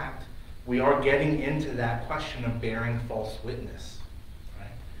communal act, we are getting into that question of bearing false witness, right?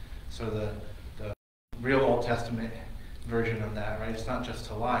 So the real Old Testament version of that, right? It's not just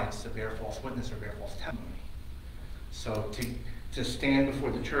to lie, it's to bear false witness or bear false testimony. So to stand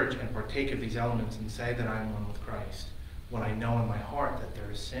before the church and partake of these elements and say that I am one with Christ, when I know in my heart that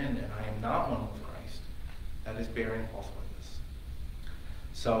there is sin and I am not one with Christ, that is bearing false witness.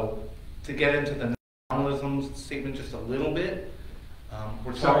 So to get into the nominalism statement just a little bit,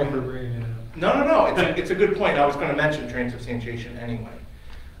 we're Sorry talking... for bringing it up. No, it's a good point. I was going to mention transubstantiation anyway.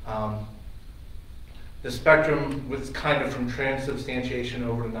 The spectrum was kind of from transubstantiation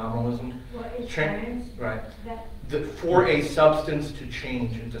over to nominalism. What is Right. That, For a substance to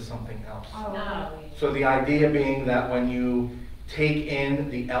change into something else. oh, No. So the idea being that when you take in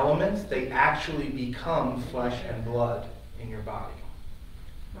the elements, they actually become flesh and blood in your body.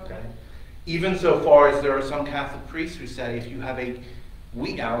 Okay? Even so far as there are some Catholic priests who say if you have a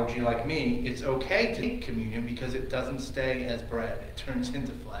wheat allergy like me, it's okay to take communion because it doesn't stay as bread. It turns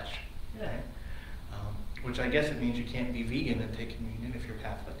into flesh. Right? Which I guess it means you can't be vegan and take communion if you're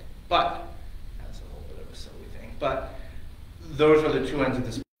Catholic. But that's a little bit of a silly thing. But those are the two ends of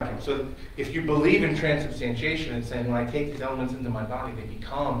the spectrum. So if you believe in transubstantiation and saying, when I take these elements into my body, they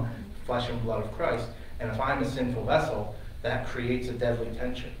become flesh and blood of Christ. And if I'm a sinful vessel, that creates a deadly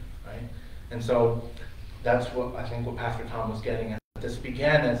tension, right? And so that's what I think what Pastor Tom was getting at. This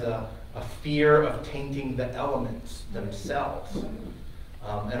began as a fear of tainting the elements themselves.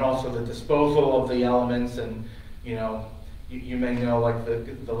 And also the disposal of the elements, and you may know, like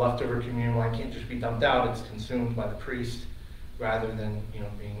the leftover communion wine can't just be dumped out; it's consumed by the priest rather than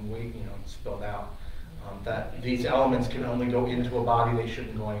being spilled out. That these elements can only go into a body; they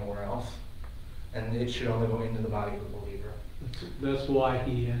shouldn't go anywhere else, and it should only go into the body of the believer. That's why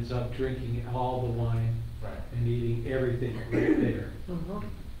he ends up drinking all the wine Right. and eating everything right there.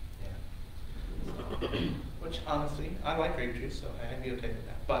 Yeah. Which honestly, I like grape juice, so I'd be okay with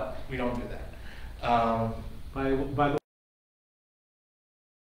that. But we don't do that. By the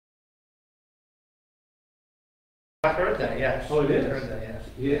I've heard that, yes. Oh, it is? I've heard that, yes.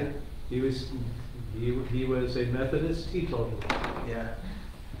 Yeah, he was a Methodist teetotaler. Yeah.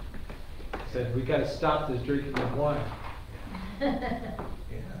 Said, we gotta stop this drinking of wine. Yeah.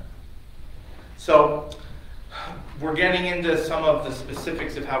 So we're getting into some of the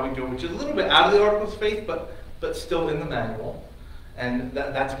specifics of how we do it, which is a little bit out of the Articles of Faith, but still in the manual. And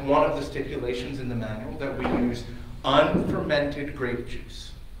that's one of the stipulations in the manual, that we use unfermented grape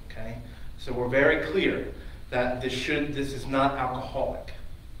juice. Okay? So we're very clear that this is not alcoholic.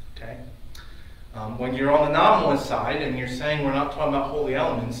 Okay? When you're on the nominalist side and you're saying we're not talking about holy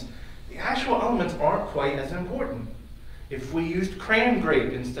elements, the actual elements aren't quite as important. If we used cran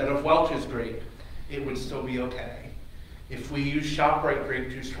grape instead of Welch's grape, it would still be okay. If we use ShopRite grape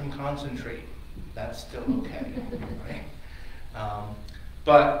juice from concentrate, that's still okay, right?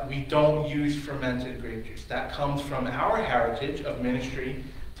 But we don't use fermented grape juice. That comes from our heritage of ministry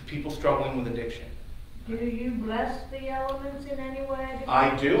to people struggling with addiction. do you bless the elements in any way?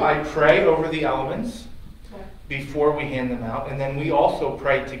 I do. I pray over the elements Okay. before we hand them out, and then we also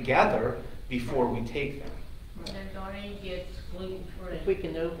pray together before we take them. And Donnie gets gluten-free. If we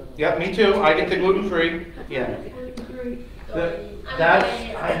can open them. Yep, me too. I get the gluten-free. Yeah. Gluten-free.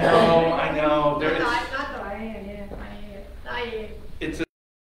 I know. There is. Not Diane, yeah. Diane. It's a,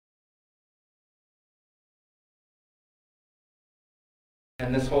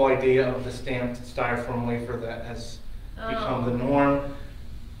 and this whole idea of the stamped styrofoam wafer that has become the norm.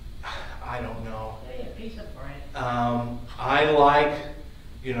 I don't know. Give me a piece of bread. I like,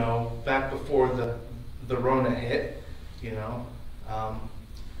 back before the Rona hit,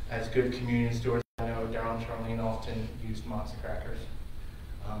 as good communion stewards, I know Daryl and Charlene often used matzo crackers.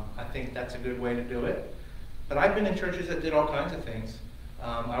 I think that's a good way to do it. But I've been in churches that did all kinds of things.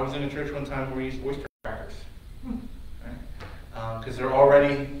 I was in a church one time where we used oyster crackers. Because they're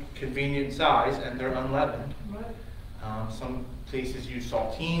already convenient size and they're unleavened. Some places use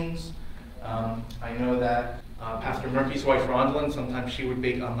saltines. I know that Pastor Murphy's wife, Rondalyn, sometimes she would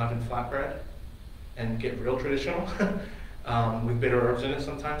bake unleavened flatbread and get real traditional with bitter herbs in it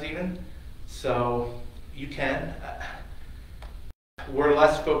sometimes even. So you can. We're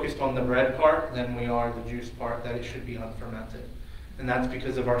less focused on the bread part than we are the juice part, that it should be unfermented. And that's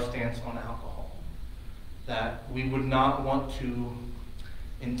because of our stance on alcohol. That we would not want to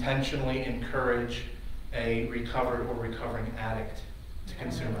intentionally encourage a recovered or recovering addict to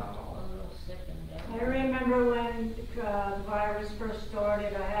consume alcohol. A little sick and I remember when the virus first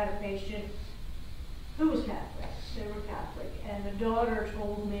started, I had a patient who was Catholic. They were Catholic. And the daughter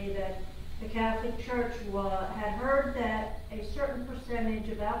told me that the Catholic Church had heard that a certain percentage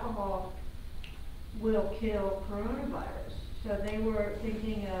of alcohol will kill coronavirus. So they were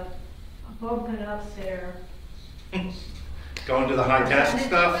thinking of bumping up their Going to the high test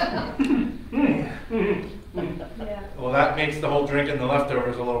stuff? yeah. Well, that makes the whole drinking the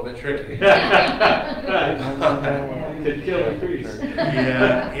leftovers a little bit tricky. Could kill the priest.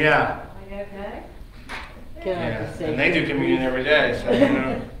 Yeah, yeah. Okay. Yeah. And they do communion every day, so you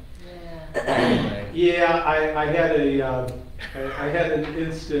know. Anyway. Yeah, I had an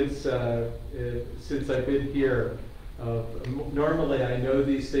instance since I've been here. Normally, I know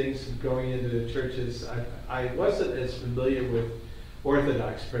these things going into the churches. I wasn't as familiar with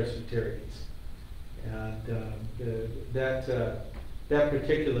Orthodox Presbyterians, and that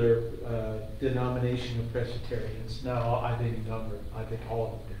particular denomination of Presbyterians. No, I think a number. I think all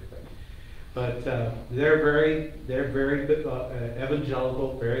of them do. But they're very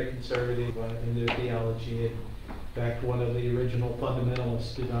evangelical, very conservative in their theology. In fact, one of the original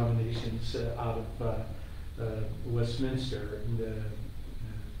fundamentalist denominations out of Westminster, the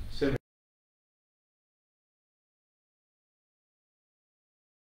seminary.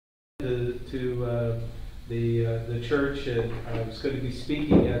 To the church, and I was going to be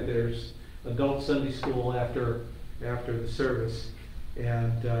speaking at their adult Sunday school after the service.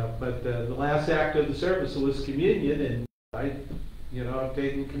 And but the last act of the service was communion, and I've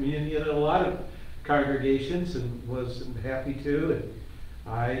taken communion in a lot of congregations and was happy to, and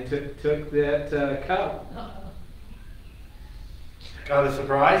I took that cup. Got a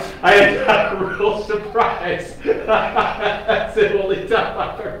surprise? I got a real surprise. That's the only time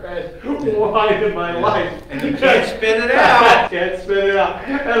I've ever had wine in my life. And you can't spit it out. Can't spit it out.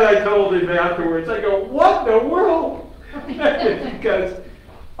 And I told him afterwards, I go, what in the world? Because,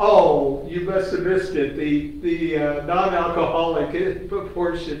 you must have missed it. The non-alcoholic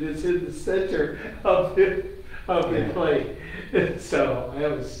portion is in the center of the plate. So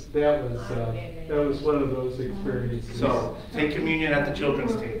that was one of those experiences. So take communion at the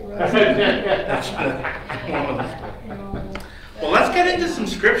children's table. That's one of the. Well, let's get into some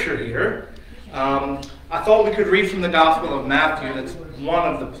scripture here. I thought we could read from the Gospel of Matthew. That's one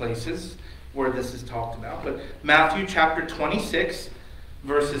of the places where this is talked about. But Matthew chapter 26,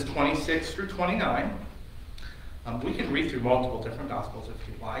 verses 26 through 29. We can read through multiple different Gospels if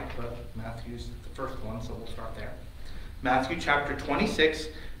you like, but Matthew's the first one, so we'll start there. Matthew chapter 26,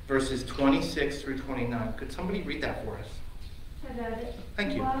 verses 26 through 29. Could somebody read that for us? I got it.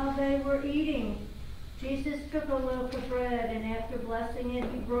 Thank you. While they were eating, Jesus took a loaf of bread, and after blessing it,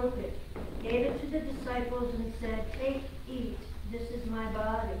 he broke it, gave it to the disciples, and said, "Take, eat, this is my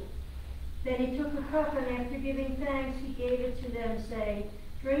body." Then he took a cup, and after giving thanks, he gave it to them, saying,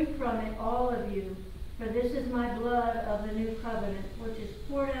 "Drink from it, all of you, for this is my blood of the new covenant, which is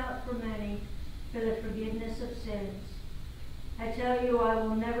poured out for many for the forgiveness of sins. I tell you, I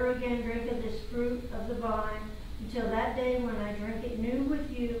will never again drink of this fruit of the vine until that day when I drink it new with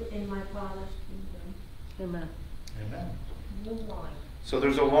you in my Father's kingdom." Amen. Amen. New wine. So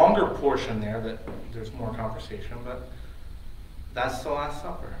there's a longer portion there that there's more conversation, but that's the Last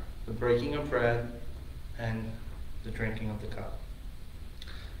Supper. The breaking of bread and the drinking of the cup.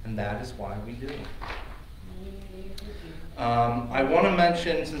 And that is why we do it. I want to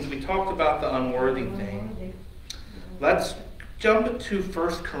mention, since we talked about the unworthy thing, let's jump to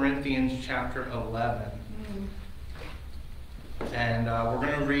 1 Corinthians chapter 11. And we're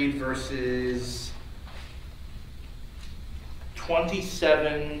going to read verses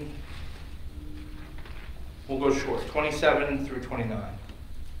 27, we'll go short, 27 through 29.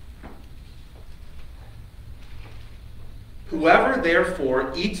 Whoever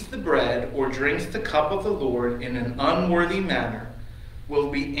therefore eats the bread or drinks the cup of the Lord in an unworthy manner will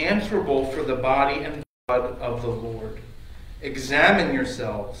be answerable for the body and blood of the Lord. Examine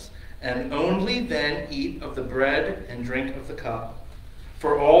yourselves, and only then eat of the bread and drink of the cup.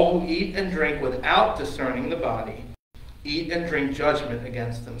 For all who eat and drink without discerning the body, eat and drink judgment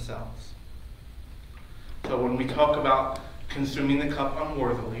against themselves. So when we talk about consuming the cup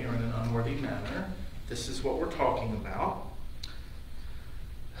unworthily or in an unworthy manner, this is what we're talking about.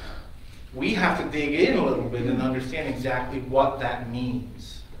 We have to dig in a little bit and understand exactly what that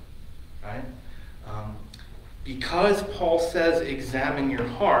means, right? Because Paul says examine your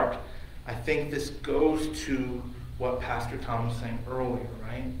heart, I think this goes to what Pastor Tom was saying earlier,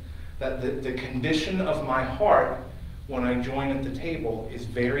 right? That the condition of my heart when I join at the table is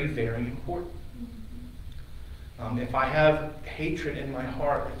very, very important. If I have hatred in my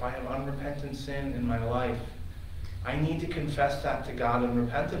heart, if I have unrepentant sin in my life, I need to confess that to God and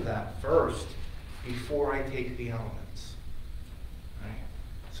repent of that first before I take the elements. Right?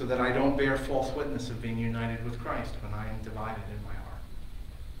 so that I don't bear false witness of being united with Christ when I am divided in my heart.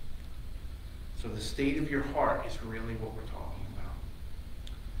 So the state of your heart is really what we're talking about.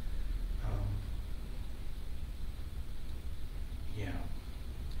 Yeah.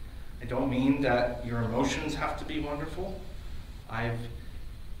 I don't mean that your emotions have to be wonderful. I've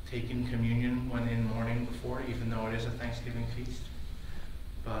taken communion when in mourning before, even though it is a Thanksgiving feast.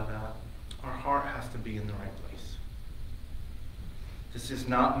 But our heart has to be in the right place. This is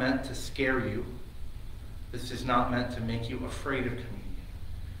not meant to scare you. This is not meant to make you afraid of communion.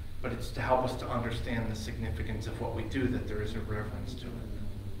 But it's to help us to understand the significance of what we do, that there is a reverence to it.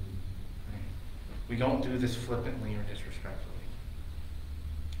 Right? We don't do this flippantly or disrespectfully.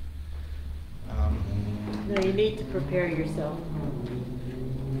 No, you need to prepare yourself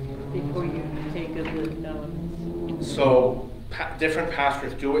before you take of the elements. So different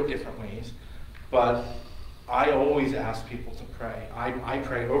pastors do it different ways, but I always ask people to pray. I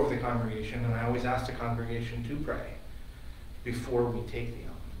pray over the congregation, and I always ask the congregation to pray before we take the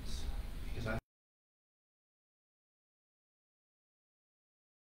elements. Because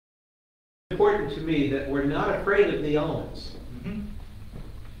It's important to me that we're not afraid of the elements.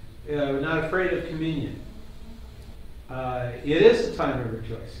 We're not afraid of communion. It is a time of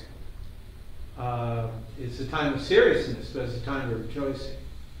rejoicing. It's a time of seriousness, but it's a time of rejoicing.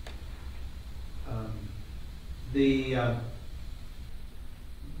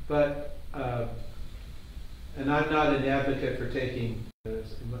 And I'm not an advocate for taking,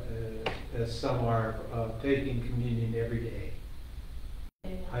 as some are, taking communion every day.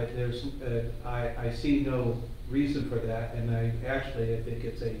 I see no reason for that, and I think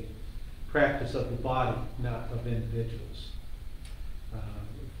it's a practice of the body, not of individuals.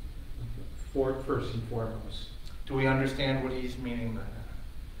 First and foremost. do we understand what he's meaning by that?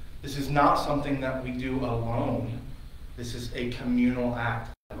 This is not something that we do alone. This is a communal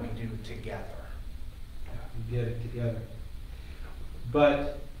act that we do together. We get it together.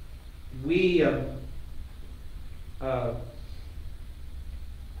 But we,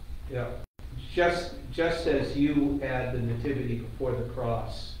 just as you add the nativity before the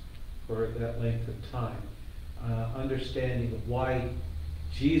cross for that length of time, understanding of why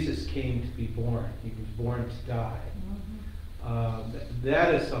Jesus came to be born. He was born to die.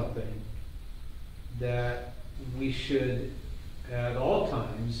 That is something that we should at all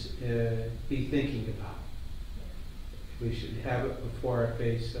times be thinking about. We should have it before our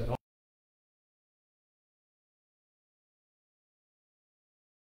face at all.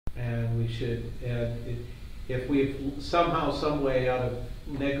 And we should, if we've somehow, some way, out of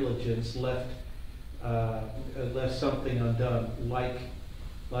negligence, left something undone,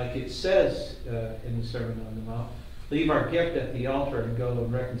 like it says in the Sermon on the Mount, leave our gift at the altar and go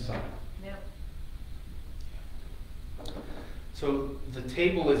and reconcile. Yep. So the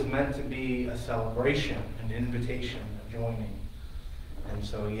table is meant to be a celebration, an invitation, a joining. And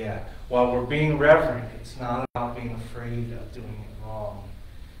so, yeah, while we're being reverent, it's not about being afraid of doing it wrong.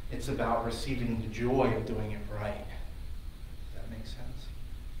 It's about receiving the joy of doing it right. Does that make sense?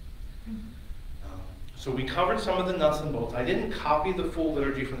 So we covered some of the nuts and bolts. I didn't copy the full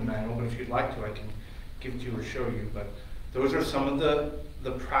liturgy from the manual, but if you'd like to, I can give it to you or show you. But those are some of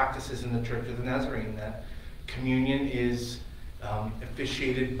the practices in the Church of the Nazarene, that communion is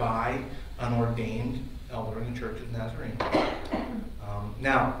officiated by an ordained elder in the Church of the Nazarene.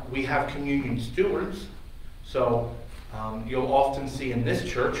 Now, we have communion stewards, so you'll often see in this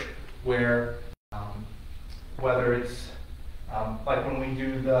church where, whether it's like when we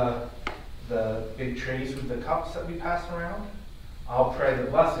do the big trays with the cups that we pass around, I'll pray the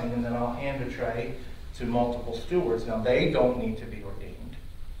blessing and then I'll hand a tray to multiple stewards. Now, they don't need to be ordained,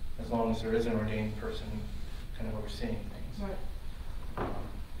 as long as there is an ordained person kind of overseeing things. Right.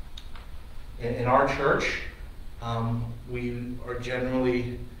 In our church, we are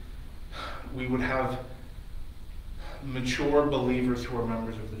generally, we would have mature believers who are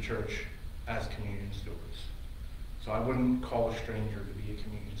members of the church as communion stewards. So I wouldn't call a stranger to be a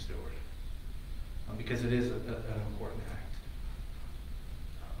communion steward, because it is an important act.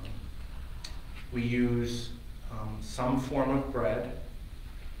 We use some form of bread.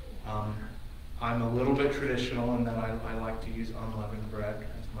 I'm a little bit traditional in that I like to use unleavened bread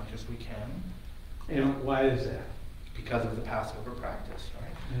as much as we can. And why is that? Because of the Passover practice,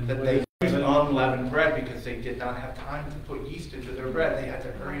 right? And That they use unleavened bread because they did not have time to put yeast into their bread. They had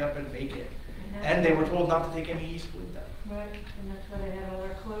to hurry up and bake it. And they were told not to take any yeast with them. Right, and that's why they had all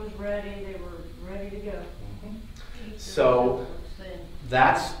their clothes ready, they were ready to go. So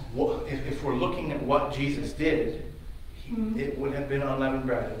that's what, if we're looking at what Jesus did, it would have been unleavened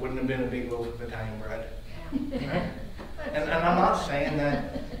bread. It wouldn't have been a big loaf of Italian bread. Right? And I'm not saying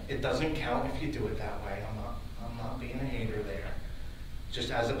that it doesn't count if you do it that way. I'm not being a hater there.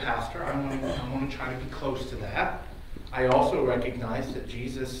 Just as a pastor, I want to try to be close to that. I also recognize that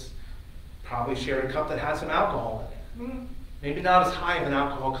Jesus probably shared a cup that had some alcohol in it. Maybe not as high of an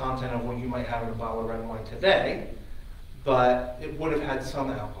alcohol content of what you might have in a bottle of red wine today, but it would have had some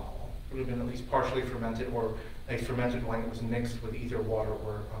alcohol. It would have been at least partially fermented, or a fermented wine that was mixed with either water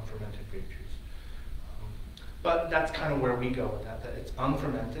or unfermented grape juice. But that's kind of where we go with that it's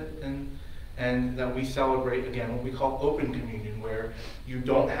unfermented, and that we celebrate, again, what we call open communion, where you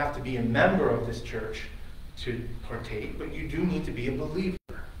don't have to be a member of this church to partake, but you do need to be a believer.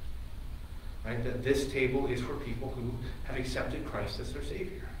 Right? That this table is for people who have accepted Christ as their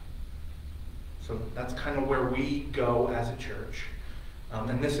Savior. So that's kind of where we go as a church.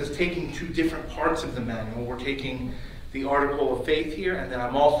 And this is taking two different parts of the manual. We're taking the article of faith here, and then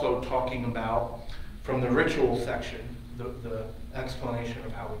I'm also talking about, from the ritual section, the explanation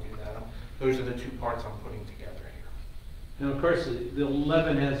of how we do that. Those are the two parts I'm putting together here. And of course, the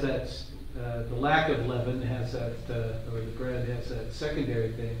leaven has that, the lack of leaven has that, or the bread has that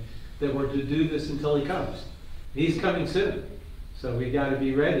secondary thing, that we're to do this until he comes. He's coming soon. So we got to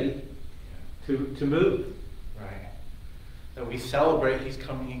be ready to move. Right. That we celebrate he's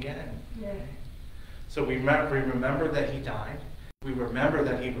coming again. Yeah. So we remember that he died. We remember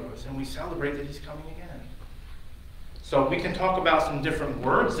that he rose. And we celebrate that he's coming again. So we can talk about some different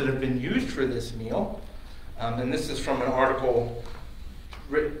words that have been used for this meal. And this is from an article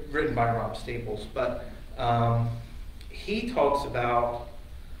written by Rob Staples. But he talks about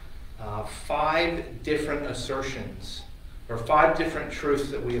 5 different assertions, or 5 different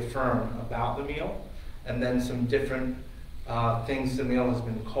truths that we affirm about the meal, and then some different things the meal has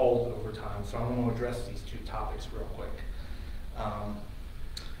been called over time. So I'm going to address these 2 topics real quick.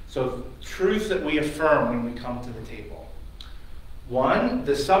 So truths that we affirm when we come to the table. 1,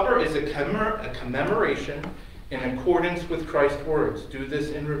 the supper is a commemoration in accordance with Christ's words. Do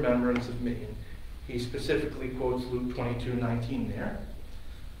this in remembrance of me. And he specifically quotes Luke 22:19 there.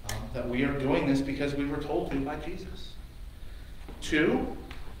 That we are doing this because we were told to by Jesus. 2,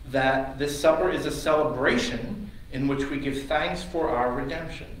 that this supper is a celebration in which we give thanks for our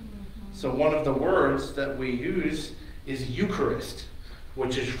redemption. So one of the words that we use is Eucharist,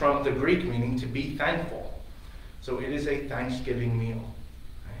 which is from the Greek meaning to be thankful. So it is a Thanksgiving meal.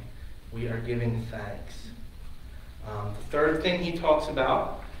 Right? We are giving thanks. The third thing he talks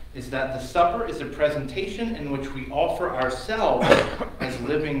about is that the supper is a presentation in which we offer ourselves as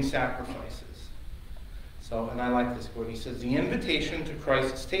living sacrifices. So, and I like this quote. He says, the invitation to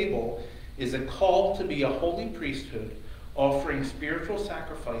Christ's table is a call to be a holy priesthood, offering spiritual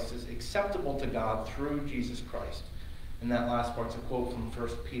sacrifices acceptable to God through Jesus Christ. And that last part's a quote from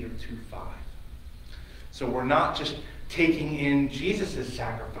 1 Peter 2:5. So we're not just taking in Jesus'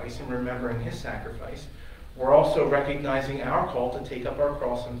 sacrifice and remembering his sacrifice. We're also recognizing our call to take up our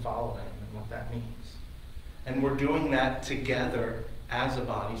cross and follow him, and what that means. And we're doing that together as a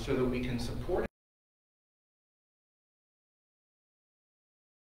body so that we can support him.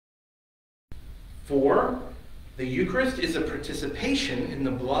 4, the Eucharist is a participation in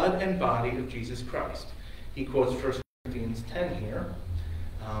the blood and body of Jesus Christ. He quotes 1 Corinthians 10 here,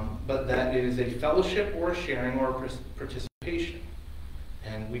 but that it is a fellowship or a sharing or a participation.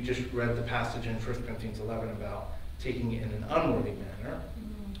 And we just read the passage in 1 Corinthians 11 about taking it in an unworthy manner.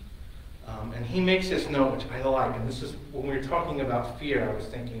 And he makes this note, which I like, and this is, when we were talking about fear, I was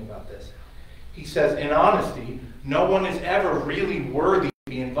thinking about this. He says, in honesty, no one is ever really worthy to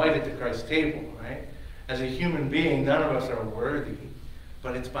be invited to Christ's table, right? As a human being, none of us are worthy,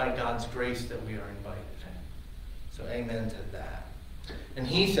 but it's by God's grace that we are invited. So amen to that. And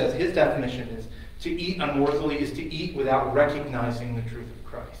he says, his definition is, to eat unworthily is to eat without recognizing the truth of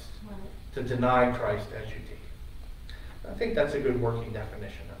Christ. Right. To deny Christ as you take. I think that's a good working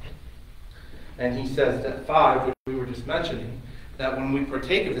definition of it. And he says that 5, which we were just mentioning, that when we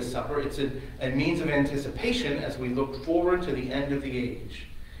partake of this supper, it's a means of anticipation as we look forward to the end of the age.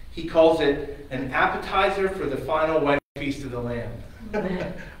 He calls it an appetizer for the final wedding feast of the Lamb,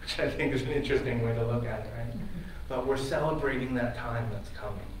 which I think is an interesting way to look at it, right? But we're celebrating that time that's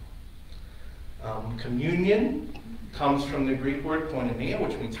coming. Communion comes from the Greek word koinonia,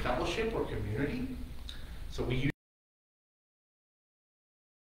 which means fellowship or community. So we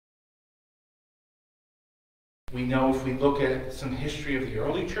know if we look at some history of the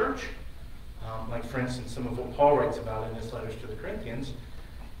early church, like for instance some of what Paul writes about in his letters to the Corinthians,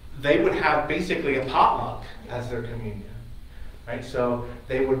 they would have basically a potluck as their communion. Right? So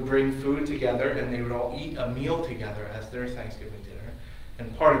they would bring food together and they would all eat a meal together as their Thanksgiving dinner.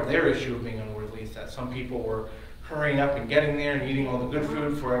 And part of their issue of being unworthy is that some people were hurrying up and getting there and eating all the good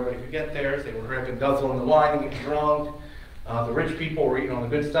food before everybody could get there. They were hurry up and guzzling the wine and getting drunk. The rich people were eating all the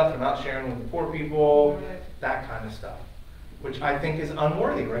good stuff and not sharing with the poor people, that kind of stuff, which I think is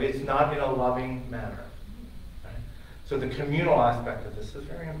unworthy, right? It's not in a loving manner. Right? So the communal aspect of this is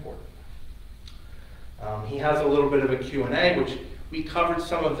very important. He has a little bit of a Q&A, which we covered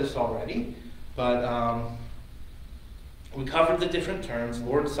some of this already, but we covered the different terms: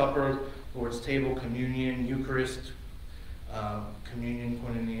 Lord's Supper, Lord's Table, Communion, Eucharist, Communion,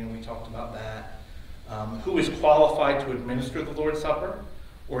 Koinonia, we talked about that. Who is qualified to administer the Lord's Supper?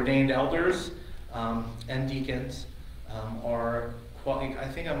 Ordained elders and deacons are, I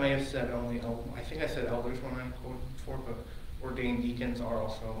think I may have said only, I think I said elders when I quoted before, but ordained deacons are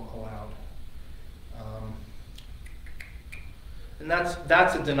also allowed. And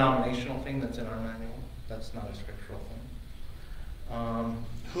that's a denominational thing that's in our manual. That's not a scriptural thing.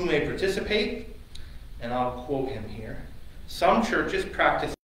 Who may participate? And I'll quote him here. Some churches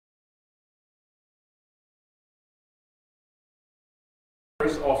practice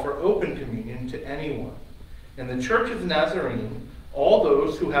offer open communion to anyone. In the Church of Nazarene, all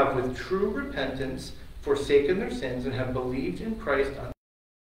those who have with true repentance forsaken their sins and have believed in Christ.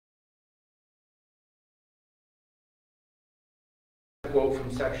 Quote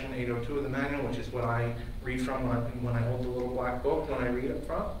from section 802 of the manual, which is what I read from when I hold the little black book, when I read up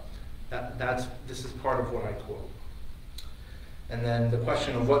front. This is part of what I quote. And then the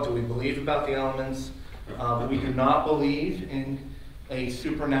question of what do we believe about the elements? We do not believe in a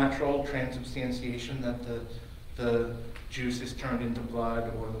supernatural transubstantiation, that the juice is turned into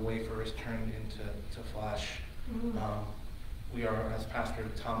blood or the wafer is turned into flesh. We are, as Pastor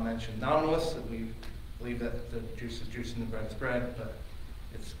Tom mentioned, nominalists, that we believe that the juice is juice and the bread is bread, but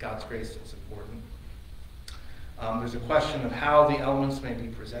it's God's grace that's important. There's a question of how the elements may be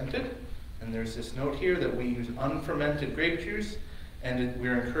presented, and there's this note here that we use unfermented grape juice, and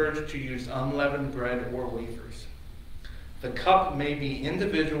we're encouraged to use unleavened bread or wafers. The cup may be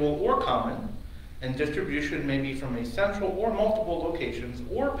individual or common, and distribution may be from a central or multiple locations,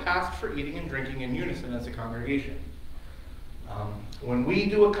 or passed for eating and drinking in unison as a congregation. When we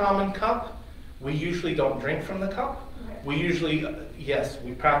do a common cup, we usually don't drink from the cup. We usually,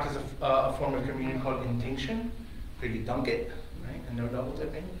 we practice a form of communion called intinction, where you dunk it, right, and no double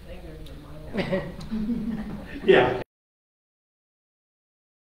dipping. Yeah.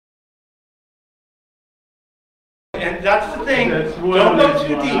 And that's the thing, don't go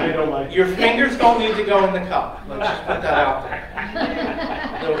too deep. Your fingers don't need to go in the cup. Let's just put that out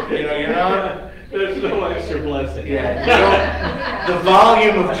there. So, you're not... There's no extra blessing. Yeah, the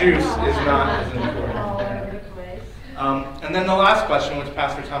volume of juice is not as important. And then the last question, which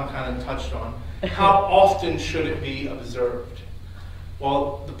Pastor Tom kind of touched on, how often should it be observed?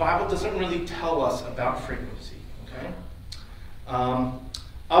 Well, the Bible doesn't really tell us about frequency, okay?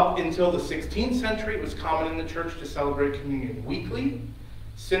 Up until the 16th century, it was common in the church to celebrate communion weekly.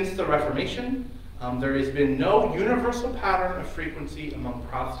 Since the Reformation, there has been no universal pattern of frequency among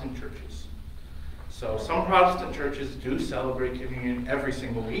Protestant churches. So some Protestant churches do celebrate communion every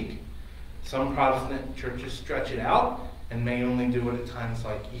single week. Some Protestant churches stretch it out and may only do it at times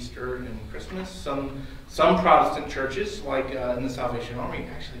like Easter and Christmas. Some Protestant churches, like in the Salvation Army,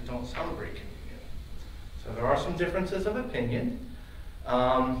 actually don't celebrate communion. So there are some differences of opinion.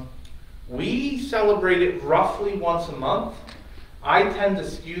 We celebrate it roughly once a month. I tend to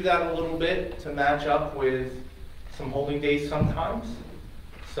skew that a little bit to match up with some holy days sometimes.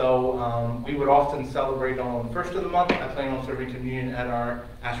 So we would often celebrate on the first of the month. I plan on serving communion at our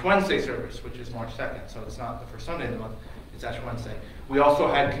Ash Wednesday service, which is March 2nd. So it's not the first Sunday of the month, it's Ash Wednesday. We also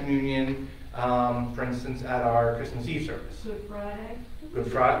had communion, for instance, at our Christmas Eve service. Good Friday?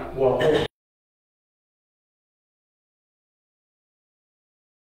 Good Friday, well,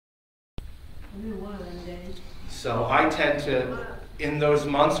 One of them days. so I tend to, in those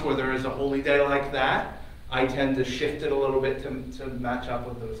months where there is a holy day like that, I tend to shift it a little bit to match up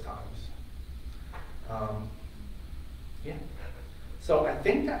with those times. Yeah. So I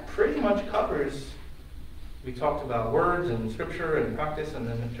think that pretty much covers, we talked about words and scripture and practice and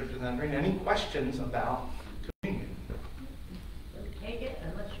then the Church of Nazarene. Any questions about communion? Don't take it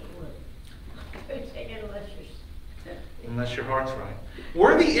unless you're worthy. Don't take it unless you're... Unless your heart's right.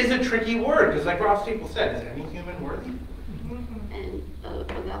 Worthy is a tricky word, because like Ross Steeple said, is any human worthy? And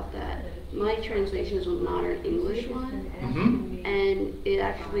about that, my translation is a modern English one, Mm-hmm. and it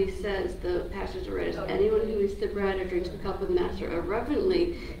actually says, the passage I read is, anyone who eats the bread or drinks the cup with the master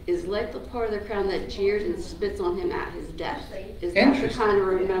irreverently is like the part of the crown that jeers and spits on him at his death. Is that the kind of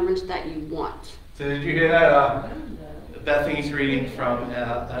remembrance that you want? So did you hear that? Bethany's reading from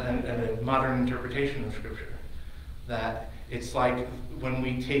a modern interpretation of Scripture. that it's like when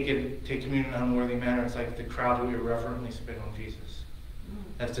we take communion in an unworthy manner, it's like the crowd who irreverently spit on Jesus.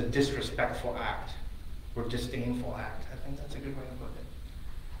 That's a disrespectful act or disdainful act. I think that's a good way to put it.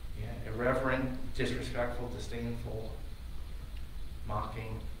 Yeah, irreverent, disrespectful, disdainful,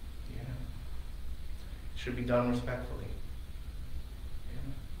 mocking. Yeah, it should be done respectfully.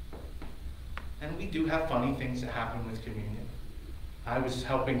 Yeah. And we do have funny things that happen with communion. I was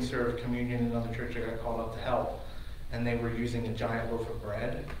helping serve communion in another church. I got called up to help, and they were using a giant loaf of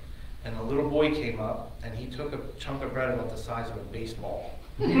bread. And a little boy came up, and he took a chunk of bread about the size of a baseball,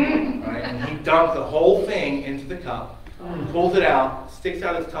 right? And he dunked the whole thing into the cup, pulls it out, sticks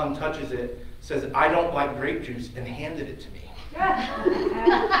out his tongue, touches it, says, "I don't like grape juice," and handed it to me.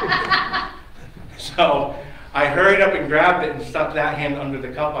 So I hurried up and grabbed it and stuck that hand under the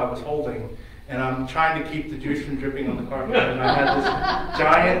cup I was holding. And I'm trying to keep the juice from dripping on the carpet. And I had this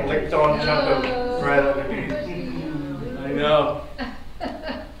giant licked on chunk of bread underneath. I know.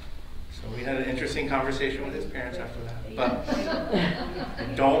 So we had an interesting conversation with his parents after that. But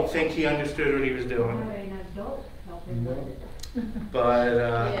I don't think he understood what he was doing. But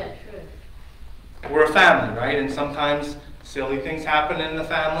we're a family, right? And sometimes silly things happen in the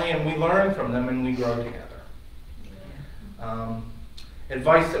family and we learn from them and we grow together.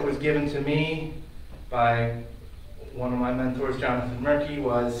 Advice that was given to me by one of my mentors, Jonathan Murky,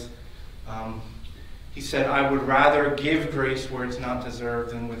 was, he said, "I would rather give grace where it's not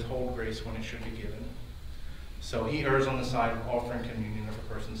deserved than withhold grace when it should be given." So he errs on the side of offering communion if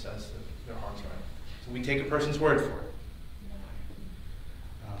a person says that their heart's right. So we take a person's word for it.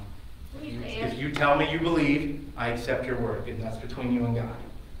 If you tell me you believe, I accept your word, and that's between you and God.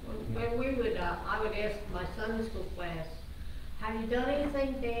 When I would ask my Sunday school class, "Have you done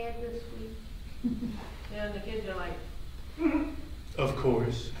anything bad this week?" And the kids are like, Of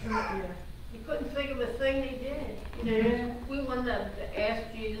course. You couldn't think of a thing they did. You know, we wanted to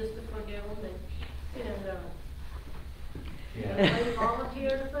ask Jesus to forgive them, and they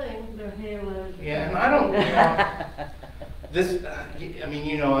volunteered a thing. Their halos. Yeah, and I don't, this, I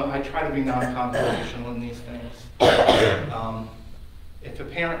mean, I try to be non-confrontational in these things. If a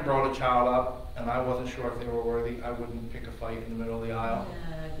parent brought a child up and I wasn't sure if they were worthy, I wouldn't pick a fight in the middle of the aisle.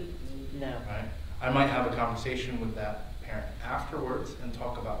 No. Right? I might have a conversation with that parent afterwards and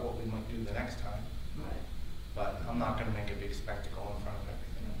talk about what we might do the next time. Right. But I'm not going to make a big spectacle in front of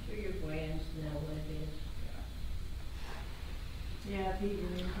everything. I'm sure your grands know what it is. Yeah, Peter.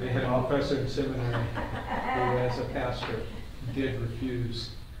 They had a professor in seminary who, as a pastor, did refuse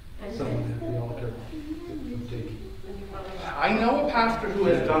someone at the altar from taking. I know a pastor who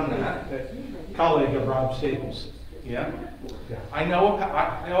has done that. A colleague of Rob Staples. Yeah. Yeah. I know.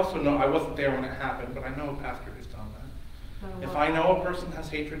 I also know. I wasn't there when it happened, but I know a pastor who's done that. If I know a person has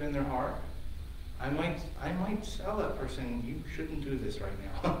hatred in their heart, I might tell that person, "You shouldn't do this right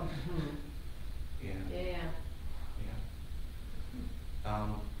now." Yeah. Yeah. Yeah.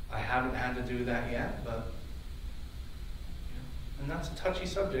 I haven't had to do that yet, but and that's a touchy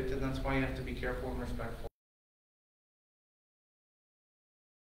subject, and that's why you have to be careful and respectful.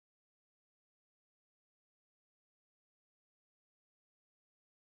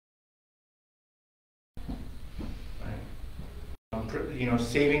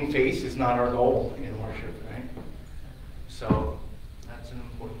 Saving face is not our goal in worship, right? So that's an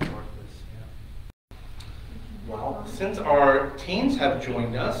important part of this. Yeah. Well, since our teens have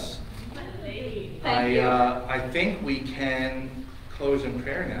joined us, I think we can close in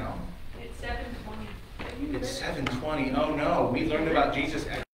prayer now. It's 7:20. It's 7:20. Oh no, we learned about Jesus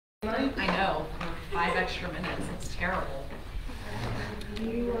tonight. I know, 5 extra minutes, it's terrible.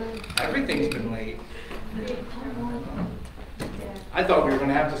 Everything's been late. I thought we were going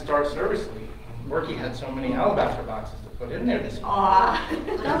to have to start service late. Murky had so many alabaster boxes to put in there this morning.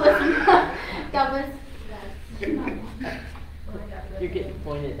 That was You're getting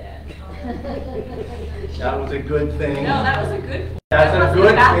pointed at. That was a good thing. No, that was a good point. That's That a wasn't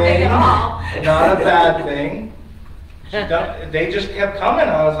good a bad thing thing. at all. Not a bad thing. They just kept coming.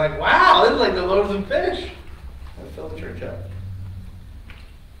 I was like, wow, this is like the loaves and fish. I filled the church up.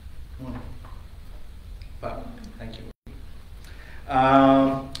 But thank you.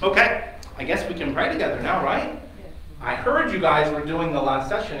 Okay, I guess we can pray together now, right? I heard you guys were doing the last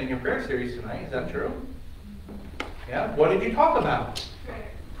session in your prayer series tonight. Is that true? Yeah? What did you talk about?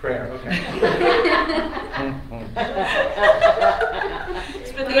 Prayer, okay.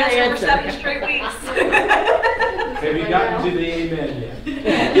 It's been the answer for 7 straight weeks. Have you gotten to the amen yet?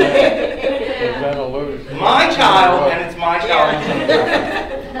 Is that a lose? My child, and it's my child.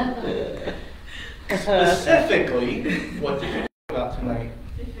 Specifically, what did you talk about tonight?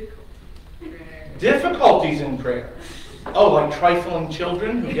 Difficulties in prayer. Oh, like trifling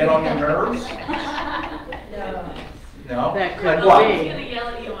children who get on your nerves? No? That could Like what? He's gonna yell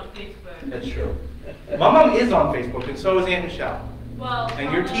at you on Facebook. That's true. My mom is on Facebook, and so is Aunt Michelle. Well.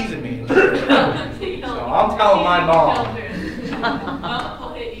 And you're teasing me. So I'm telling my mom. Mom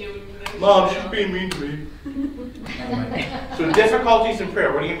will hit you. Mom, she's being mean to me. Anyway. So difficulties in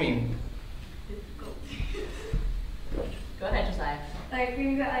prayer, what do you mean? Go ahead, Josiah. Like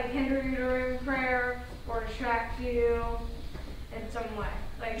things that like hinder you during prayer or distract you in some way.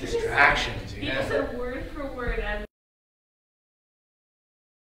 Like Distractions, He yeah. said word for word as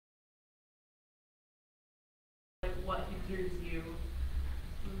like what hinders you.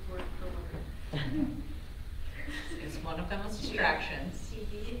 Word for word. Is one of them was distractions.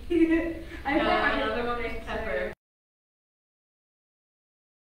 I No, thought another one is pepper.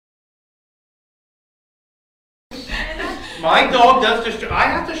 My dog does I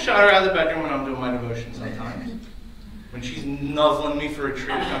have to shut her out of the bedroom when I'm doing my devotion sometimes. When she's nuzzling me for a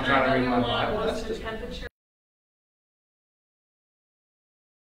treat, I'm trying to read my Another one Bible. was That's the just temperature.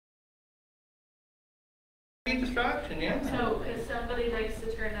 a distraction, yeah. So, if somebody likes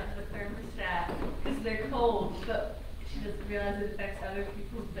to turn up the thermostat because they're cold, but she doesn't realize it affects other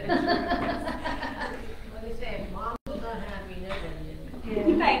people's bedrooms. Like I say, if mom was not happy, nobody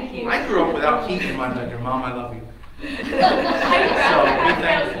did. Thank you. I grew up without heat in my bedroom. Mom, I love you. I be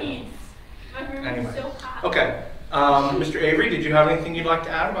thankful. My room Anyway. is so hot. Okay. Mr. Avery, did you have anything you'd like to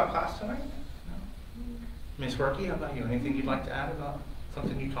add about class tonight? No. Ms. Workey, how about you? Anything you'd like to add about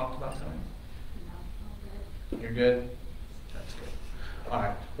something you talked about tonight? You're good? That's good. All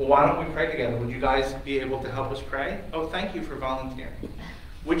right. Well, why don't we pray together? Would you guys be able to help us pray? Oh, thank you for volunteering.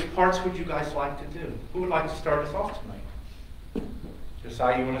 Which parts would you guys like to do? Who would like to start us off tonight?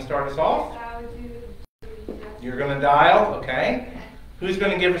 Josiah, you want to start us off? You're going to dial? Okay. Who's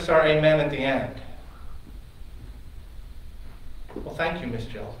going to give us our amen at the end? Well, thank you, Miss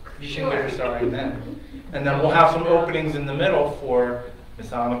Jill. You can give us our amen. And then we'll have some openings in the middle for Miss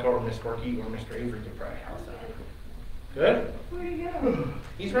Annika or Miss Workey or Mr. Avery to pray. How's that? Good? Where'd he go?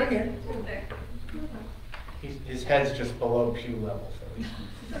 He's right here. His head's just below pew level.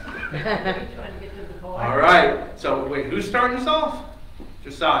 So all right. So wait, who's starting us off?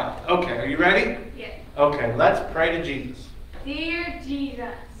 Josiah. Okay, are you ready? Yeah. Okay, let's pray to Jesus. Dear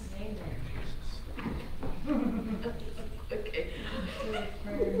Jesus. Okay.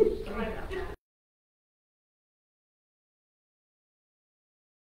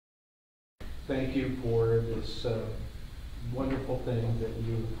 Thank you for this wonderful thing that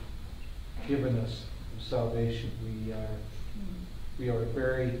you've given us, salvation. We are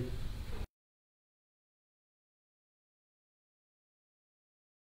very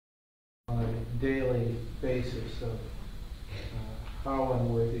on a daily basis of how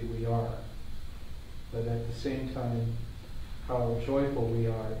unworthy we are, but at the same time, how joyful we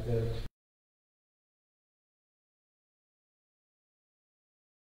are that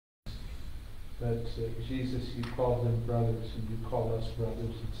Jesus, you call them brothers, and you call us brothers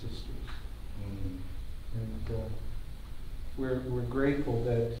and sisters. And we're grateful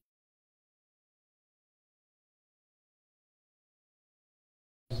that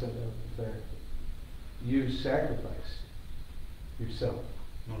you sacrificed yourself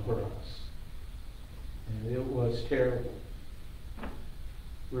for us. And it was terrible.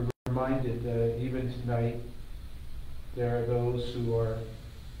 We're reminded that even tonight there are those who are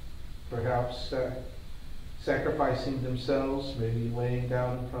perhaps sacrificing themselves, maybe laying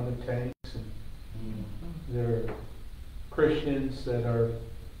down in front of tanks. And there are Christians that are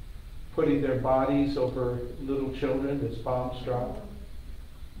putting their bodies over little children as bombs drop,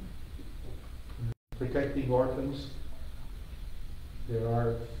 protecting orphans. There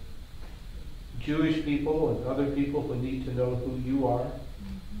are Jewish people and other people who need to know who you are,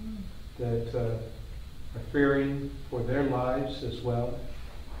 that are fearing for their lives as well.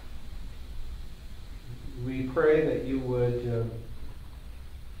 We pray that you would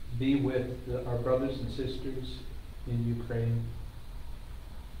be with our brothers and sisters in Ukraine,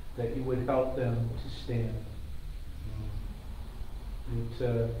 that you would help them to stand.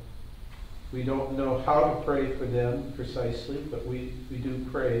 We don't know how to pray for them precisely, but we do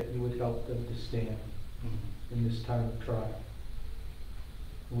pray that you would help them to stand in this time of trial.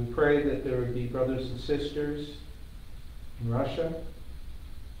 And we pray that there would be brothers and sisters in Russia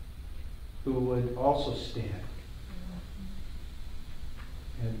who would also stand,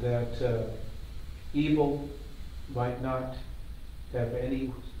 and that evil might not have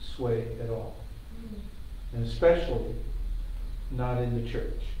any sway at all, and especially not in the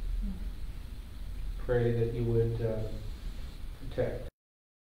church. Pray that you would protect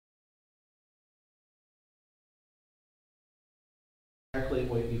exactly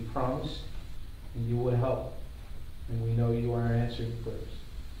what you promised, and you will help. And we know you are answering prayers.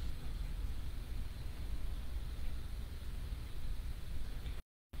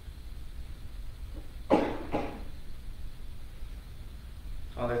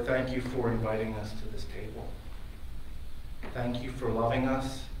 Father, thank you for inviting us to this table. Thank you for loving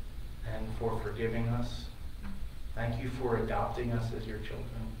us and for forgiving us. Thank you for adopting us as your children.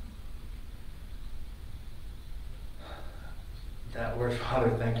 That word, Father,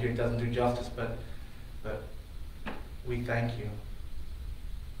 thank you, it doesn't do justice, but we thank you.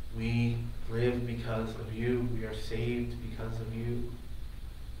 We live because of you. We are saved because of you.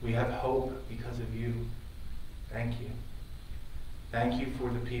 We have hope because of you. Thank you. Thank you for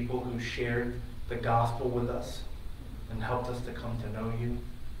the people who shared the gospel with us and helped us to come to know you.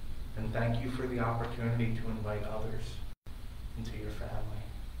 And thank you for the opportunity to invite others into your family.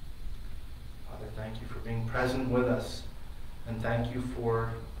 Father, thank you for being present with us. And thank you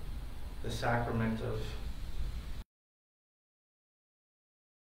for the sacrament of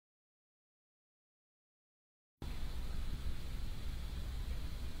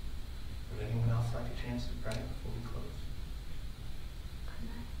would anyone else like a chance to pray before we close?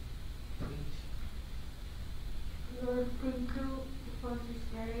 Please. Lord, thank you for this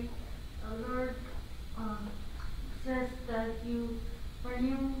day. Lord, says that you, when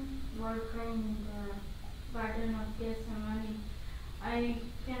you were praying in the Garden of Gethsemane, I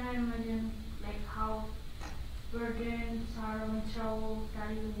cannot imagine like how burden, sorrow, and trouble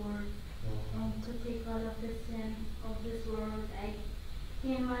that you were to take all of the sin of this world. I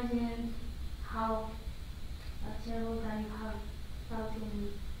can imagine how terrible that you have felt in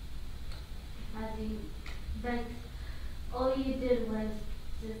but all you did was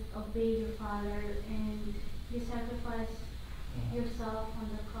just obey your Father, and you sacrificed yourself on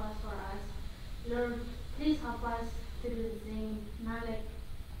the cross for us. Lord, please help us to do the same, not like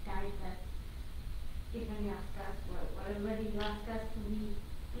guide that even you ask us, whatever you ask us to be.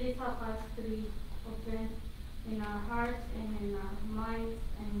 Please help us to be open in our hearts and in our minds,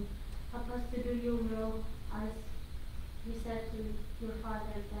 and help us to do your will, as you said to your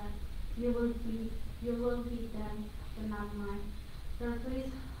Father that your will be done, but not mine. Lord,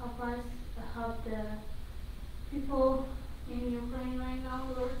 please help us help the people in Ukraine right now,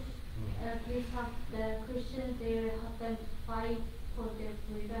 Lord. Please help the Christians there, help them fight for their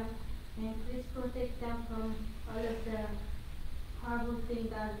freedom, and please protect them from all of the horrible things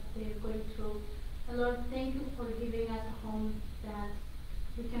that they're going through. And Lord, thank you for giving us a home that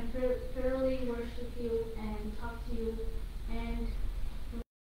we can thoroughly worship you and talk to you, and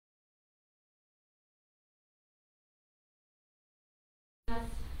us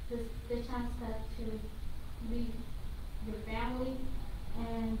the chance that to be your family.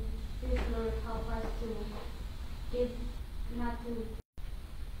 And please, Lord, help us to give, not to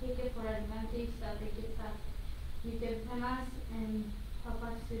take it for advantage that they give us, you give us, and help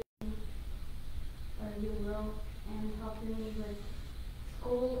us to do your will, and help me with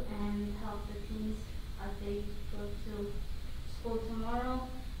school and help the teens as they go to school tomorrow,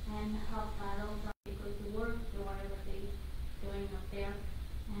 and help adults as they go to work or whatever they're doing up there.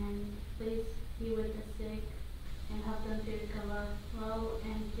 And please be with the sick and help them to recover well,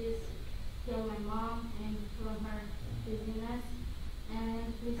 and please heal my mom and from her dizziness,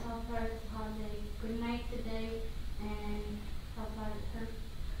 and please help her to have a good night today, and help her to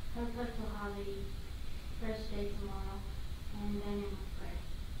have a fresh day tomorrow. And then I must pray.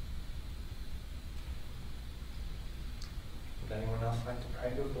 Would anyone else like to pray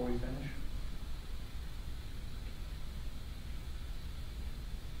before we finish?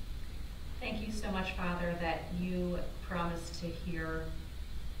 Thank you so much, Father, that you promise to hear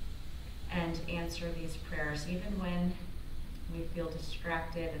and answer these prayers, even when we feel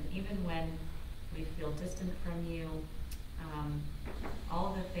distracted and even when we feel distant from you.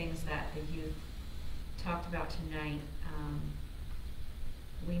 All of the things that the youth talked about tonight,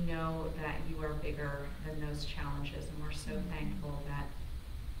 we know that you are bigger than those challenges, and we're so thankful that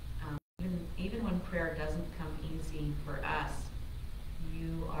even when prayer doesn't come easy for us,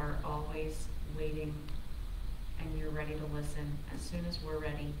 you are always waiting and you're ready to listen as soon as we're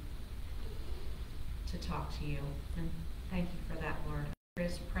ready to talk to you. And thank you for that, Lord. I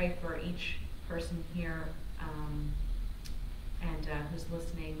just pray for each person here and who's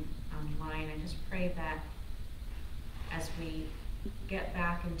listening online. I just pray that as we get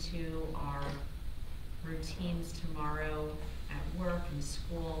back into our routines tomorrow at work and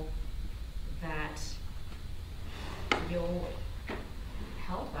school, that you'll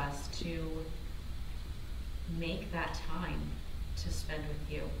help us to make that time to spend with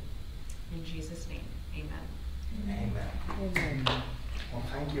you. In Jesus' name, amen. Amen. Amen. Well,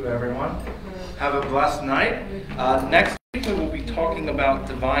 thank you, everyone. Have a blessed night. Next week we will be talking about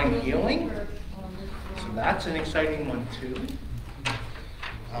divine healing. So that's an exciting one too.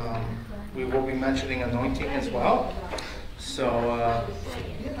 We will be mentioning anointing as well. So, yeah.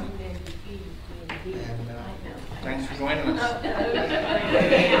 And thanks for joining us.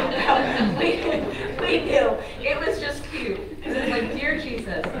 We do. It was just cute.